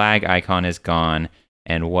that flag icon is gone.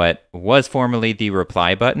 And what was formerly the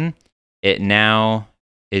reply button, it now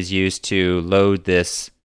is used to load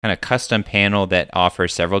this kind of custom panel that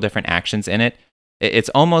offers several different actions in it. It's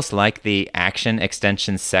almost like the action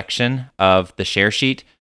extension section of the share sheet,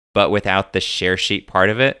 but without the share sheet part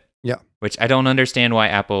of it. Yeah. Which I don't understand why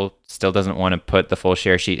Apple still doesn't want to put the full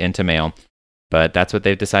share sheet into Mail, but that's what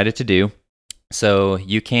they've decided to do. So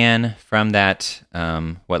you can, from that,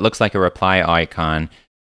 what looks like a reply icon,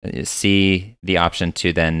 see the option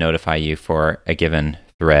to then notify you for a given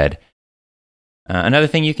thread. Another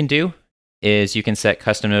thing you can do is you can set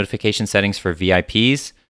custom notification settings for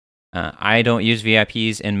VIPs. I don't use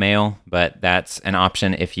VIPs in Mail, but that's an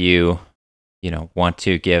option if you want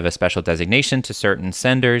to give a special designation to certain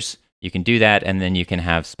senders. You can do that, and then you can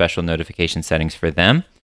have special notification settings for them.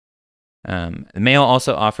 Mail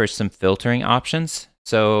also offers some filtering options.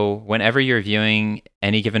 So whenever you're viewing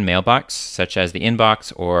any given mailbox, such as the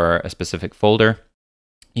inbox or a specific folder,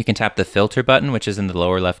 you can tap the filter button, which is in the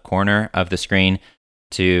lower left corner of the screen,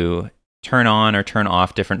 to turn on or turn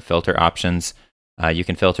off different filter options. You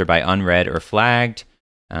can filter by unread or flagged,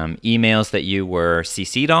 emails that you were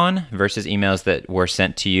CC'd on versus emails that were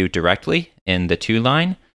sent to you directly in the to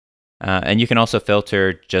line. And you can also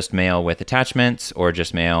filter just mail with attachments, or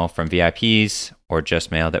just mail from VIPs, or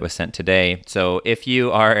just mail that was sent today. So if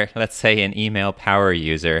you are, let's say, an email power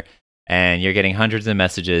user, and you're getting hundreds of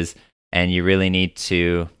messages, and you really need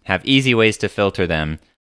to have easy ways to filter them,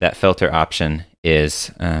 that filter option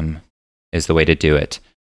is the way to do it.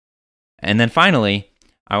 And then finally,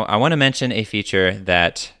 I want to mention a feature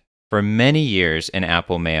that for many years in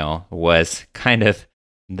Apple Mail was kind of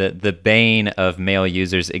the bane of Mail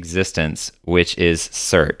users' existence, which is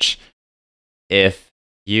search. If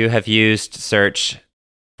you have used search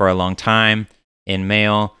for a long time in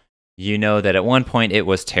Mail, you know that at one point it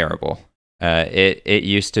was terrible. It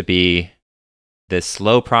used to be this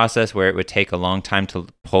slow process where it would take a long time to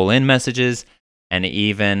pull in messages, and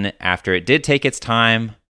even after it did take its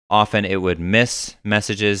time, often it would miss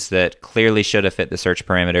messages that clearly should have fit the search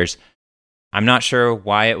parameters. I'm not sure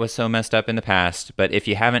why it was so messed up in the past, but if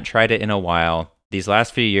you haven't tried it in a while, these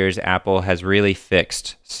last few years, Apple has really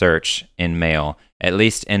fixed search in Mail, at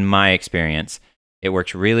least in my experience. It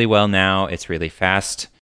works really well now. It's really fast.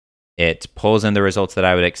 It pulls in the results that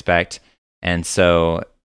I would expect. And so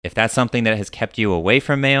if that's something that has kept you away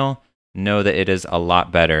from Mail, know that it is a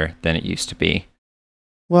lot better than it used to be.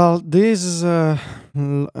 Well, this is a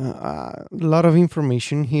lot of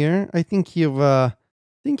information here. I think you've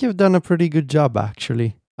done a pretty good job,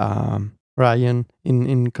 actually, Ryan.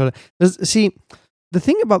 See, the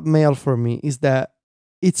thing about Mail for me is that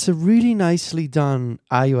it's a really nicely done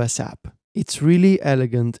iOS app. It's really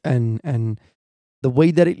elegant, and the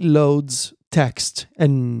way that it loads text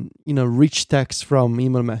and rich text from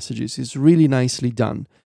email messages is really nicely done.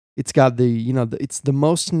 It's got it's the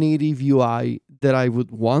most native UI that I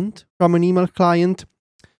would want from an email client.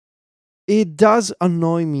 It does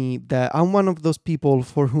annoy me that I'm one of those people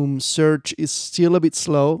for whom search is still a bit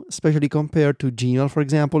slow, especially compared to Gmail, for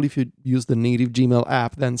example. If you use the native Gmail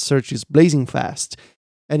app, then search is blazing fast.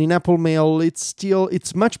 And in Apple Mail,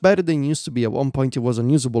 it's much better than it used to be. At one point, it was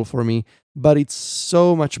unusable for me, but it's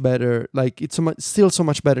so much better. Like, it's still so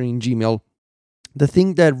much better in Gmail. The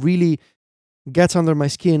thing that really gets under my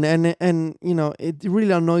skin, and it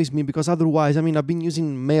really annoys me, because otherwise, I've been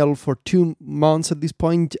using Mail for 2 months at this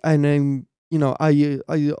point, and I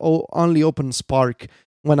only open Spark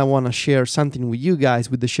when I want to share something with you guys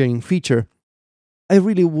with the sharing feature. I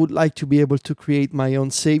really would like to be able to create my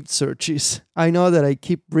own saved searches. I know that I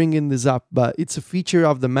keep bringing this up, but it's a feature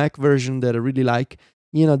of the Mac version that I really like.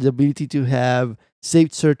 The ability to have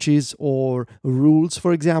saved searches or rules,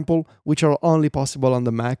 for example, which are only possible on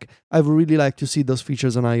the Mac. I would really like to see those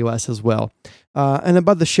features on iOS as well. And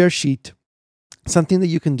about the share sheet, something that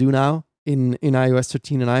you can do now in iOS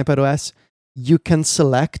 13 and iPadOS, you can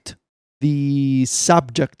select the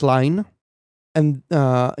subject line and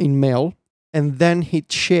in Mail, and then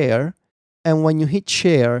hit share. And when you hit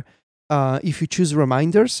share, if you choose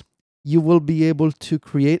reminders, you will be able to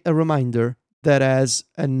create a reminder that has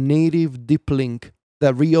a native deep link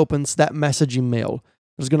that reopens that message in Mail.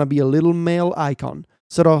 There's going to be a little Mail icon,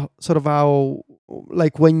 sort of how,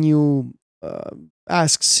 like when you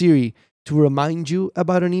ask Siri to remind you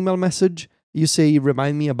about an email message, you say,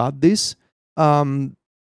 remind me about this.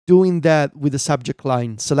 Doing that with the subject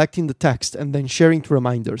line, selecting the text, and then sharing to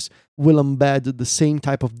reminders will embed the same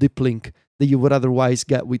type of deep link that you would otherwise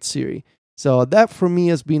get with Siri. So that for me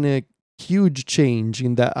has been a huge change,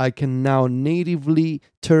 in that I can now natively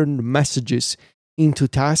turn messages into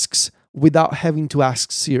tasks without having to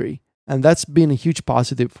ask Siri. And that's been a huge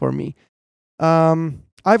positive for me. I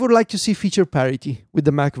would like to see feature parity with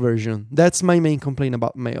the Mac version. That's my main complaint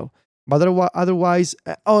about Mail. But otherwise,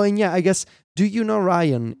 I guess, do you know,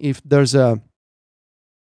 Ryan, if there's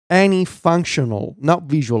any functional, not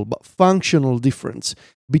visual, but functional difference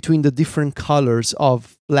between the different colors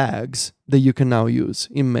of flags that you can now use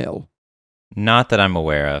in Mail? Not that I'm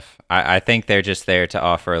aware of. I think they're just there to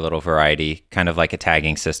offer a little variety, kind of like a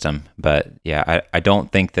tagging system. But yeah, I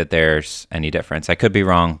don't think that there's any difference. I could be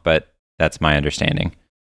wrong, but that's my understanding.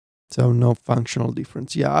 So no functional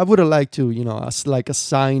difference. Yeah, I would have liked to,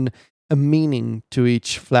 assign a meaning to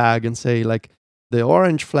each flag and say, like, the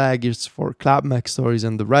orange flag is for Club Mac Stories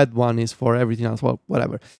and the red one is for everything else. Well,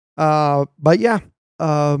 whatever. But yeah,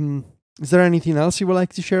 is there anything else you would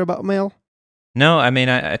like to share about Mail? No,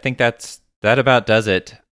 I think that about does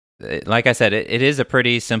it. Like I said, it is a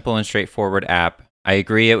pretty simple and straightforward app. I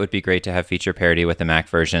agree it would be great to have feature parity with the Mac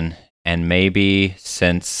version. And maybe,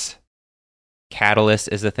 since Catalyst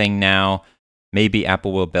is a thing now, maybe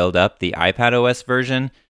Apple will build up the iPadOS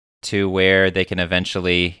version to where they can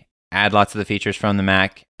eventually add lots of the features from the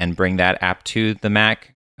Mac and bring that app to the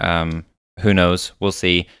Mac. Who knows? We'll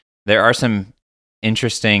see. There are some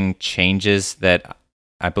interesting changes that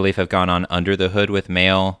I believe have gone on under the hood with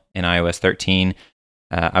Mail in iOS 13.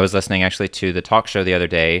 I was listening actually to the talk show the other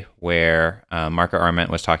day where Marco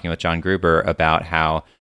Arment was talking with John Gruber about how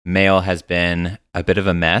Mail has been a bit of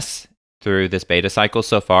a mess through this beta cycle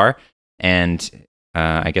so far. And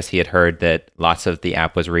I guess he had heard that lots of the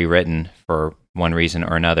app was rewritten for one reason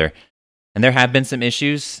or another. And there have been some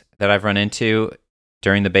issues that I've run into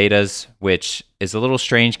during the betas, which is a little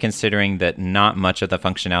strange considering that not much of the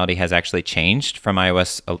functionality has actually changed from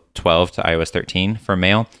iOS 12 to iOS 13 for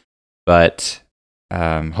Mail. But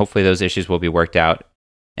hopefully those issues will be worked out.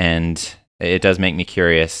 And it does make me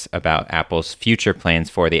curious about Apple's future plans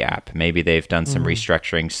for the app. Maybe they've done some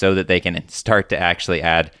restructuring so that they can start to actually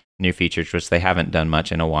add new features, which they haven't done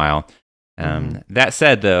much in a while. That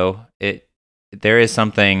said, though, there's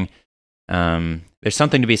something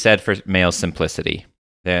to be said for Mail's simplicity.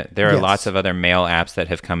 There are lots of other Mail apps that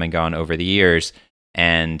have come and gone over the years,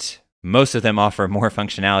 and most of them offer more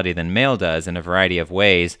functionality than Mail does in a variety of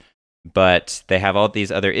ways, but they have all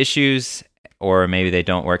these other issues, or maybe they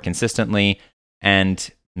don't work consistently.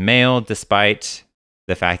 And Mail, despite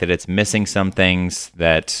the fact that it's missing some things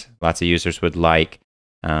that lots of users would like,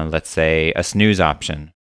 let's say a snooze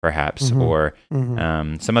option, perhaps, or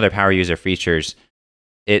some other power user features,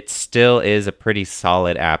 it still is a pretty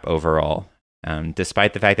solid app overall.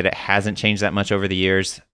 Despite the fact that it hasn't changed that much over the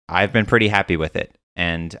years, I've been pretty happy with it.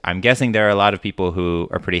 And I'm guessing there are a lot of people who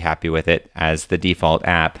are pretty happy with it as the default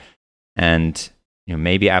app. And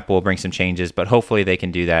maybe Apple will bring some changes, but hopefully they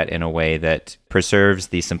can do that in a way that preserves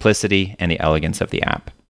the simplicity and the elegance of the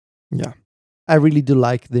app. Yeah. I really do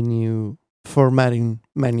like the new formatting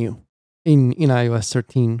menu in iOS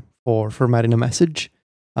 13 for formatting a message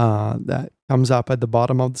that comes up at the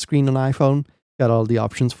bottom of the screen on iPhone. Got all the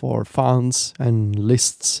options for fonts and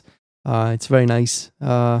lists. It's very nice.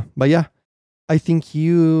 But yeah, I think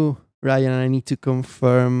you, Ryan, I need to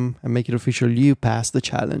confirm and make it official. You passed the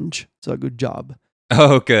challenge. So good job.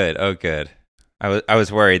 Oh, good. I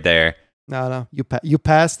was worried there. No, you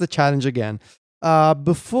passed the challenge again.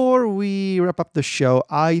 Before we wrap up the show,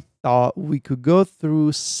 I thought we could go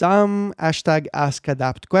through some hashtag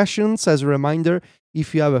AskAdapt questions. As a reminder,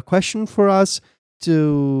 if you have a question for us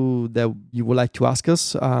that you would like to ask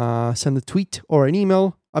us, send a tweet or an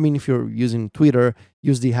email. I mean, if you're using Twitter,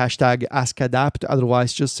 use the hashtag AskAdapt.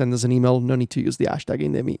 Otherwise, just send us an email. No need to use the hashtag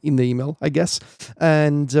in the email, I guess.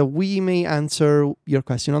 And we may answer your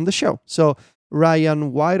question on the show. So,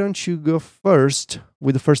 Ryan, why don't you go first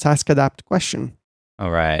with the first AskAdapt question?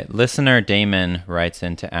 All right. Listener Damon writes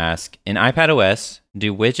in to ask, in iPadOS,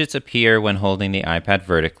 do widgets appear when holding the iPad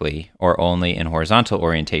vertically or only in horizontal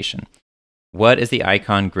orientation? What is the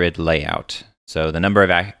icon grid layout? So the number of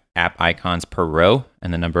app icons per row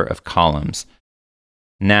and the number of columns.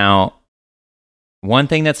 Now, one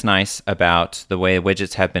thing that's nice about the way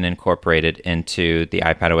widgets have been incorporated into the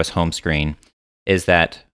iPadOS home screen is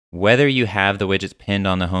that whether you have the widgets pinned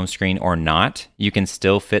on the home screen or not, you can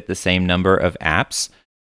still fit the same number of apps.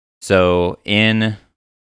 So in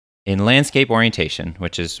landscape orientation,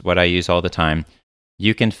 which is what I use all the time,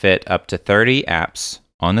 you can fit up to 30 apps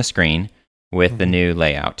on the screen with the new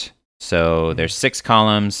layout. So there's 6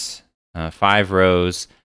 columns, 5 rows,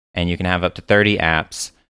 and you can have up to 30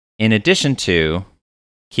 apps, in addition to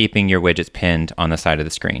keeping your widgets pinned on the side of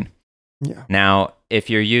the screen. Yeah. Now, if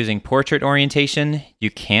you're using portrait orientation,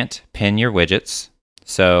 you can't pin your widgets.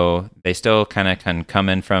 So they still kind of can come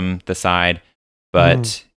in from the side,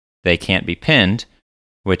 but they can't be pinned,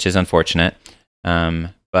 which is unfortunate.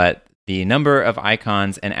 But the number of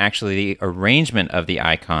icons and actually the arrangement of the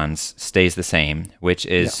icons stays the same, which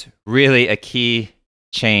is really a key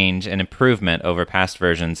change and improvement over past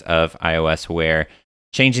versions of iOS, where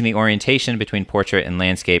changing the orientation between portrait and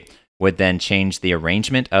landscape would then change the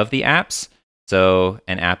arrangement of the apps. So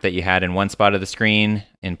an app that you had in one spot of the screen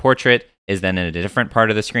in portrait is then in a different part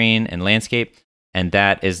of the screen in landscape, and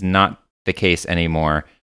that is not the case anymore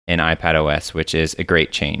in iPadOS, which is a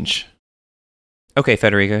great change. Okay,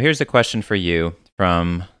 Federico, here's a question for you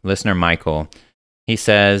from listener Michael. He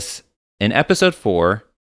says, in episode 4,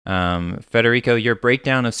 Federico, your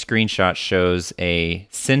breakdown of screenshots shows a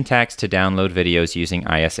syntax to download videos using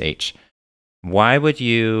ISH. Why would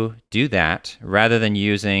you do that rather than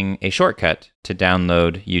using a shortcut to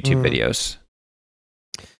download YouTube videos?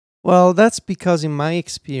 Well, that's because in my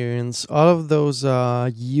experience, all of those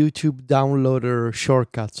YouTube downloader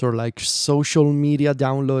shortcuts or like social media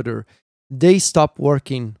downloader, they stop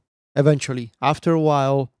working eventually. After a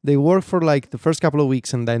while, they work for like the first couple of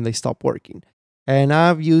weeks and then they stop working. And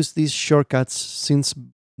I've used these shortcuts since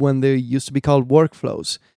when they used to be called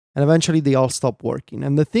workflows. And eventually they all stop working.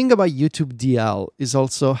 And the thing about YouTube DL is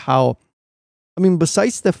also how,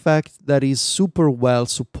 besides the fact that it's super well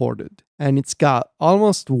supported and it's got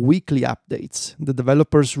almost weekly updates, the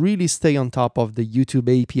developers really stay on top of the YouTube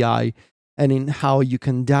API and in how you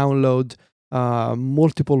can download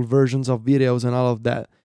multiple versions of videos and all of that.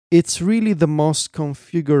 It's really the most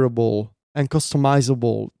configurable and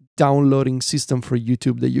customizable downloading system for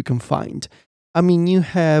YouTube that you can find. I mean, you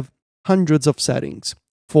have hundreds of settings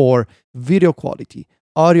for video quality,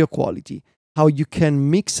 audio quality, how you can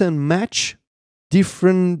mix and match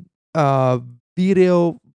different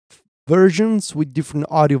video versions with different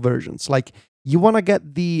audio versions. Like, you want to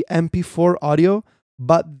get the MP4 audio,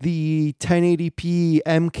 but the 1080p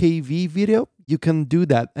MKV video, you can do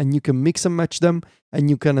that, and you can mix and match them, and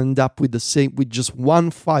you can end up with just one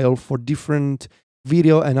file for different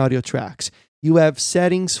video and audio tracks. You have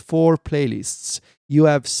settings for playlists. You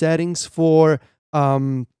have settings for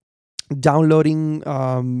downloading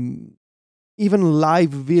even live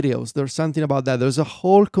videos. There's something about that. There's a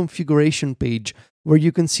whole configuration page where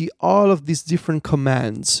you can see all of these different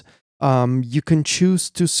commands. You can choose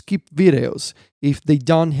to skip videos if they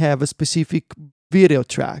don't have a specific video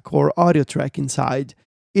track or audio track inside.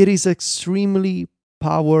 It is extremely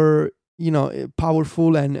powerful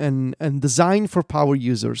and designed for power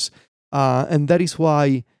users. And that is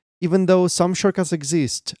why, even though some shortcuts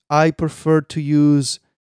exist, I prefer to use,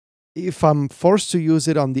 if I'm forced to use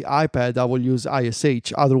it on the iPad, I will use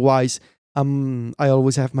ISH. Otherwise, I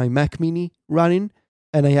always have my Mac Mini running,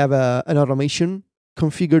 and I have an automation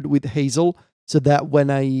configured with Hazel, so that when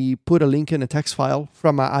I put a link in a text file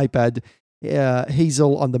from my iPad,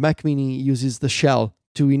 Hazel on the Mac Mini uses the shell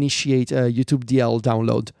to initiate a YouTube DL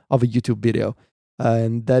download of a YouTube video.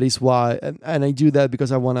 And that is why, and I do that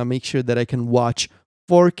because I want to make sure that I can watch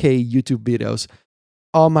 4K YouTube videos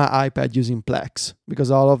on my iPad using Plex,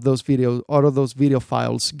 because all of those video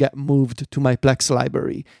files get moved to my Plex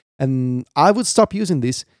library. And I would stop using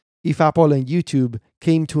this if Apple and YouTube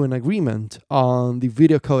came to an agreement on the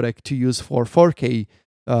video codec to use for 4K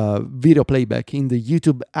video playback in the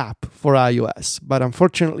YouTube app for iOS. But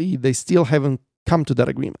unfortunately, they still haven't come to that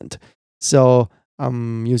agreement. So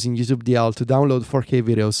I'm using YouTube DL to download 4K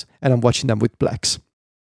videos, and I'm watching them with Plex.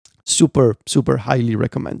 Super, super highly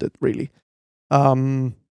recommended, really. Let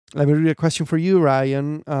me read a question for you,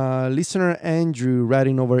 Ryan. Listener Andrew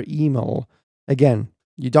writing over email. Again,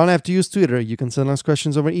 you don't have to use Twitter. You can send us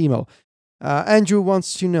questions over email. Andrew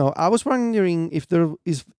wants to know, I was wondering if there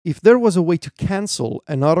was a way to cancel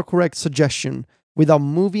an autocorrect suggestion without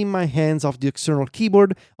moving my hands off the external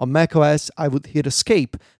keyboard. On macOS, I would hit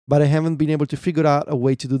escape, but I haven't been able to figure out a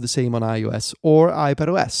way to do the same on iOS or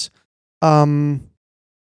iPadOS.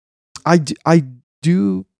 I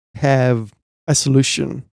do have a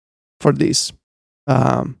solution for this.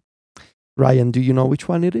 Ryan, do you know which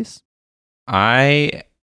one it is?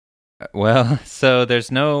 So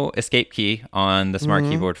there's no escape key on the Smart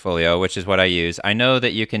Keyboard Folio, which is what I use. I know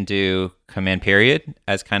that you can do Command period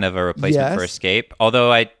as kind of a replacement for escape,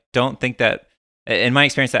 although I don't think that, in my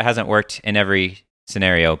experience, that hasn't worked in every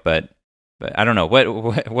scenario, but I don't know.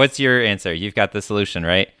 What's your answer? You've got the solution,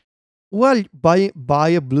 right? Well, buy a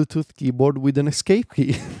Bluetooth keyboard with an escape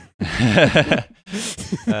key.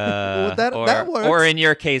 That works. Or in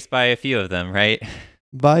your case, buy a few of them, right?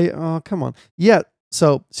 Come on. Yeah.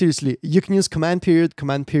 So seriously, you can use Command period.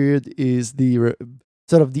 Command period is the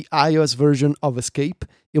sort of the iOS version of escape.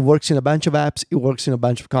 It works in a bunch of apps. It works in a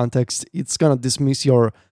bunch of contexts. It's going to dismiss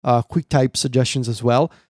your QuickType suggestions as well.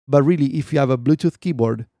 But really, if you have a Bluetooth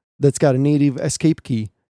keyboard that's got a native escape key,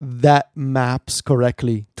 that maps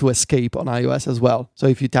correctly to escape on iOS as well. So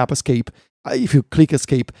if you tap escape, if you click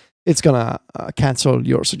escape, it's going to cancel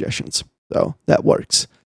your suggestions. So that works.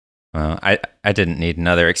 Well, I didn't need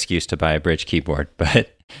another excuse to buy a Bridge keyboard,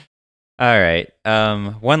 but all right.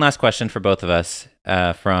 One last question for both of us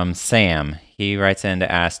from Sam. He writes in to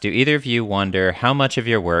ask, do either of you wonder how much of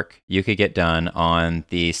your work you could get done on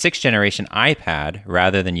the 6th generation iPad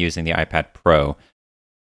rather than using the iPad Pro?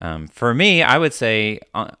 For me, I would say,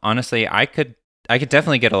 honestly, I could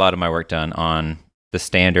definitely get a lot of my work done on the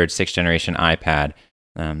standard 6th generation iPad.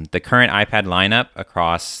 The current iPad lineup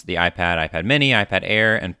across the iPad, iPad Mini, iPad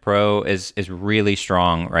Air, and Pro is really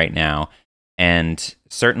strong right now. And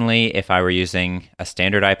certainly, if I were using a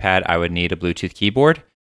standard iPad, I would need a Bluetooth keyboard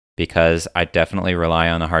because I definitely rely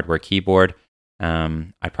on the hardware keyboard.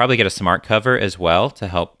 I'd probably get a smart cover as well to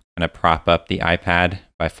help kind of prop up the iPad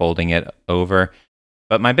by folding it over.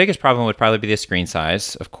 But my biggest problem would probably be the screen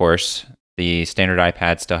size. Of course, the standard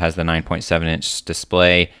iPad still has the 9.7-inch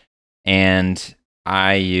display, and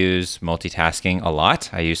I use multitasking a lot.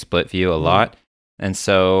 I use split view a lot. And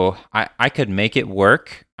so I could make it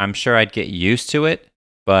work. I'm sure I'd get used to it,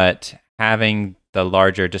 but having the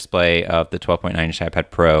larger display of the 12.9-inch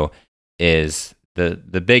iPad Pro is the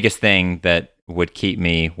biggest thing that would keep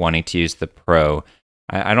me wanting to use the Pro.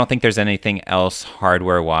 I don't think there's anything else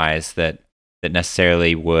hardware-wise that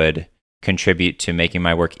necessarily would contribute to making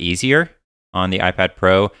my work easier on the iPad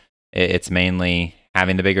Pro. It's mainly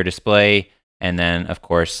having the bigger display, and then, of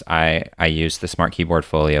course, I use the Smart Keyboard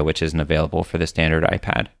Folio, which isn't available for the standard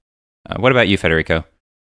iPad. What about you, Federico?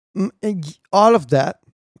 All of that,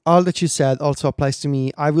 all that you said also applies to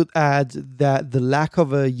me. I would add that the lack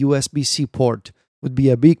of a USB-C port would be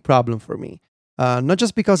a big problem for me. Not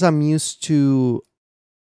just because I'm used to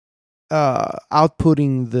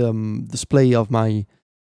outputting the display of my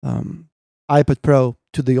iPad Pro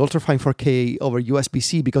to the ultrafine 4K over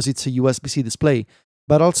USB-C because it's a USB-C display,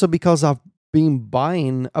 but also because I've been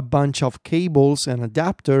buying a bunch of cables and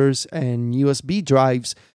adapters and USB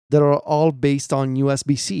drives that are all based on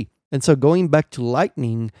USB-C. And so going back to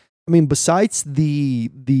Lightning, I mean, besides the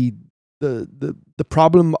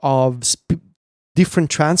problem of different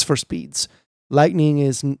transfer speeds, Lightning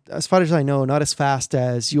is, as far as I know, not as fast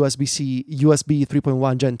as USB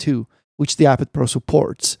 3.1 Gen 2, which the iPad Pro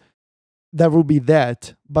supports. There will be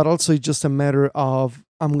that, but also it's just a matter of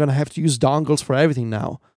I'm going to have to use dongles for everything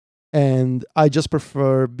now. And I just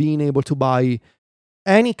prefer being able to buy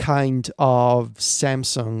any kind of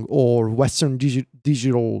Samsung or Western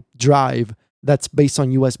digital drive that's based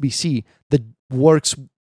on USB-C that works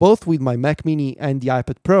both with my Mac Mini and the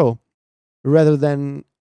iPad Pro, rather than,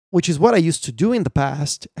 which is what I used to do in the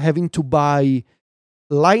past, having to buy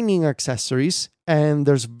Lightning accessories, and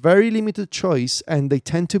there's very limited choice, and they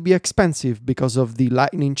tend to be expensive because of the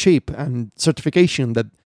Lightning chip and certification that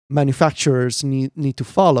manufacturers need to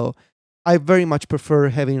follow. I very much prefer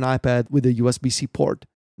having an iPad with a USB-C port.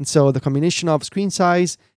 And so the combination of screen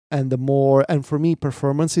size and for me,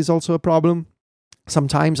 performance is also a problem.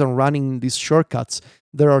 Sometimes I'm running these shortcuts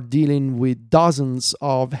that are dealing with dozens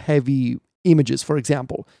of heavy images, for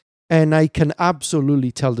example. And I can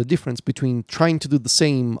absolutely tell the difference between trying to do the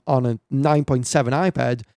same on a 9.7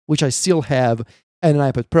 iPad, which I still have, and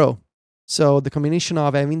an iPad Pro. So the combination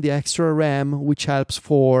of having the extra RAM, which helps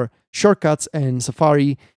for shortcuts and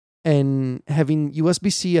Safari, and having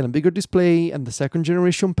USB-C and a bigger display and the second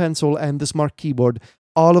generation pencil and the smart keyboard,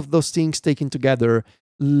 all of those things taken together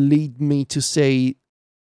lead me to say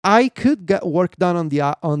I could get work done on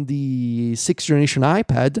the 6th generation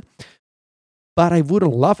iPad, but I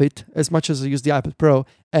wouldn't love it as much as I use the iPad Pro,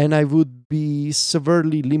 and I would be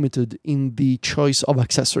severely limited in the choice of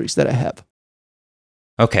accessories that I have.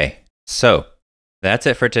 Okay, so that's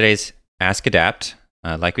it for today's Ask Adapt.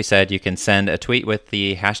 Like we said, you can send a tweet with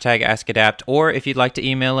the hashtag AskAdapt, or if you'd like to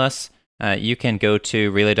email us, you can go to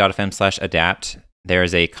relay.fm/adapt. There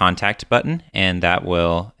is a contact button, and that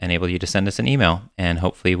will enable you to send us an email, and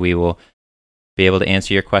hopefully we will be able to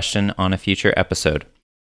answer your question on a future episode.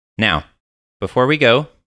 Now, before we go...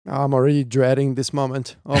 I'm already dreading this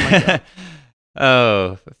moment. Oh my God.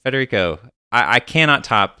 Oh, Federico, I cannot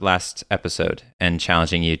top last episode and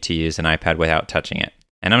challenging you to use an iPad without touching it.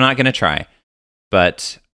 And I'm not going to try.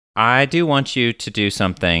 But I do want you to do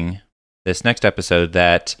something this next episode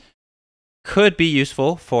that could be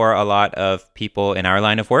useful for a lot of people in our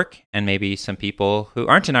line of work, and maybe some people who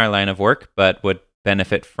aren't in our line of work but would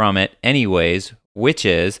benefit from it anyways, which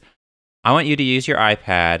is I want you to use your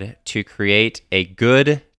iPad to create a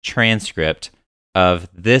good transcript of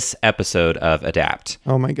this episode of Adapt.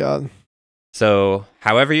 Oh my God. So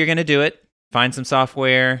however you're going to do it, find some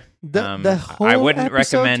software. The whole I wouldn't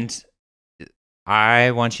episode? recommend... I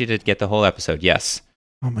want you to get the whole episode, yes.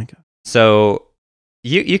 Oh my God. So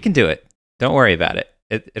you can do it. Don't worry about it.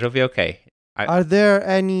 It'll be okay. Are there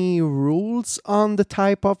any rules on the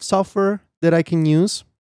type of software that I can use?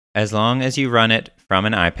 As long as you run it from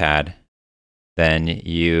an iPad, then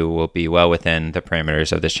you will be well within the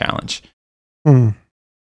parameters of this challenge.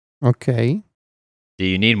 Okay. Do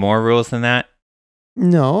you need more rules than that?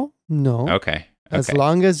 No. Okay. As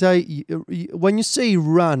long as when you say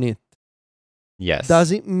run it, yes.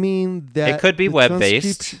 Does it mean that it could be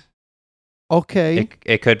web-based? Okay.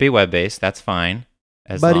 It could be web-based. That's fine.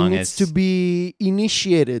 But it needs to be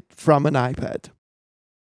initiated from an iPad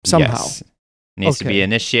somehow. Yes. It needs to be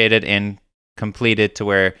initiated and completed to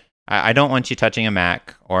where I don't want you touching a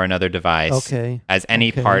Mac or another device as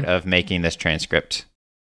any part of making this transcript.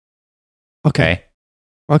 Okay.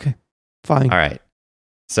 Fine. All right.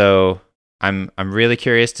 So I'm really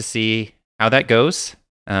curious to see how that goes.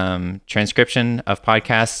 Transcription of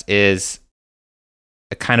podcasts is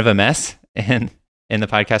a kind of a mess in the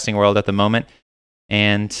podcasting world at the moment.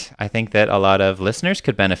 And I think that a lot of listeners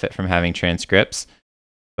could benefit from having transcripts,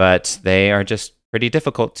 but they are just pretty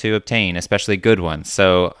difficult to obtain, especially good ones.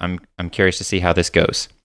 So I'm curious to see how this goes.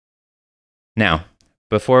 Now,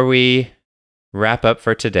 before we wrap up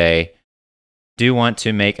for today, do want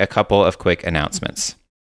to make a couple of quick announcements.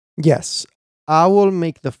 Yes, I will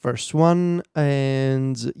make the first one,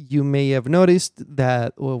 and you may have noticed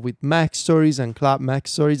that with Mac Stories and Club Mac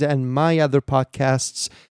Stories and my other podcasts,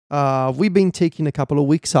 we've been taking a couple of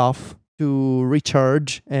weeks off to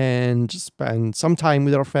recharge and spend some time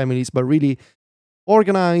with our families, but really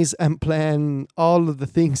organize and plan all of the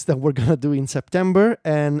things that we're gonna do in September.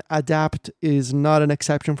 And Adapt is not an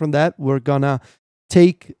exception from that. We're gonna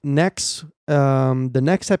take the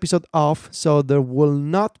next episode off, so there will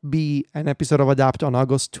not be an episode of Adapt on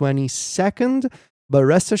August 22nd, but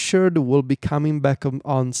rest assured we'll be coming back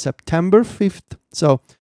on September 5th. So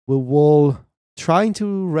we will try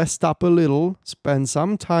to rest up a little, spend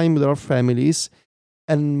some time with our families,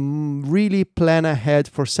 and really plan ahead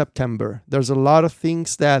for September. There's a lot of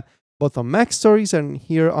things that both on Mac Stories and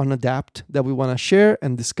here on Adapt that we want to share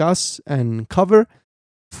and discuss and cover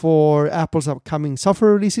for Apple's upcoming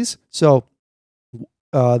software releases. So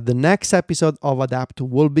the next episode of Adapt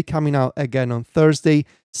will be coming out again on Thursday,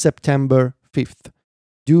 September 5th.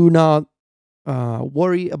 Do not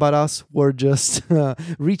worry about us. We're just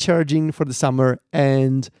recharging for the summer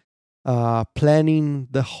and planning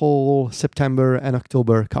the whole September and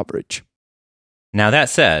October coverage. Now, that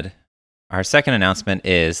said, our second announcement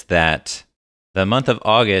is that the month of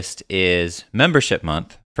August is membership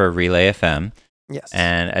month for Relay FM. Yes.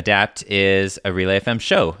 And Adapt is a Relay FM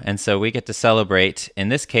show. And so we get to celebrate, in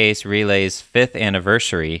this case, Relay's 5th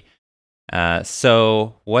anniversary.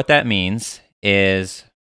 So what that means is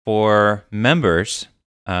for members,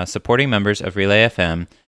 supporting members of Relay FM,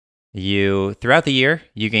 throughout the year,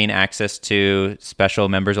 you gain access to special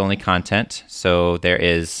members-only content. So there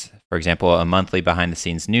is, for example, a monthly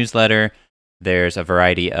behind-the-scenes newsletter. There's a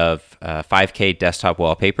variety of 5K desktop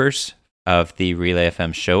wallpapers of the Relay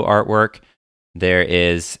FM show artwork. There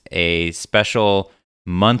is a special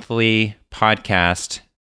monthly podcast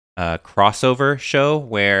crossover show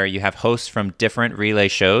where you have hosts from different Relay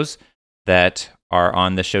shows that are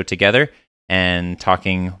on the show together and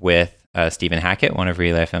talking with Stephen Hackett, one of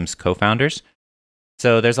Relay FM's co-founders.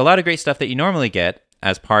 So there's a lot of great stuff that you normally get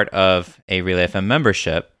as part of a Relay FM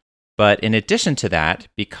membership. But in addition to that,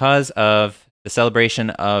 because of the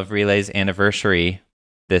celebration of Relay's anniversary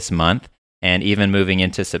this month, and even moving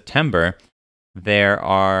into September, there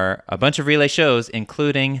are a bunch of Relay shows,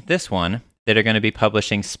 including this one, that are going to be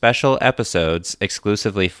publishing special episodes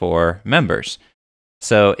exclusively for members.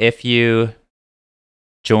 So if you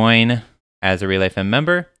join as a Relay FM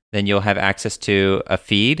member, then you'll have access to a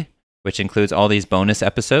feed, which includes all these bonus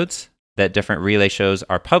episodes that different Relay shows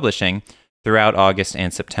are publishing throughout August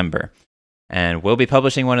and September. And we'll be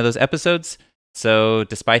publishing one of those episodes. So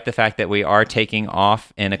despite the fact that we are taking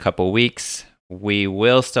off in a couple weeks, we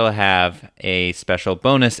will still have a special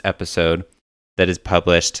bonus episode that is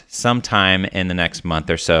published sometime in the next month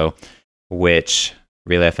or so, which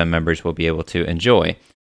Relay FM members will be able to enjoy.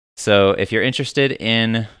 So if you're interested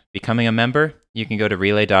in becoming a member, you can go to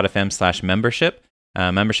relay.fm/membership.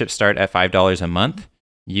 Memberships start at $5 a month.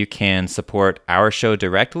 You can support our show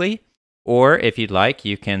directly, or if you'd like,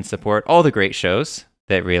 you can support all the great shows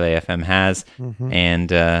that Relay FM has,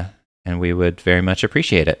 and we would very much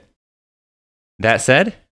appreciate it. That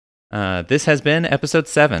said, this has been episode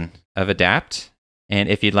 7 of Adapt, and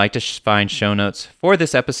if you'd like to find show notes for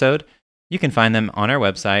this episode, you can find them on our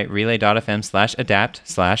website,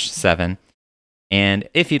 relay.fm/adapt/7. And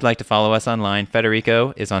if you'd like to follow us online,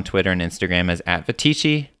 Federico is on Twitter and Instagram as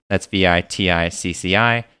 @Viticci. That's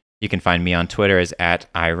VITICCI. You can find me on Twitter as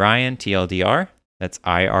 @IRyanTLDR. That's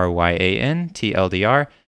IRYANTLDR.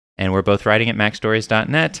 And we're both writing at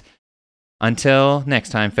MacStories.net. Until next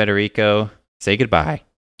time, Federico, say goodbye.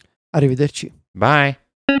 Arrivederci. Bye.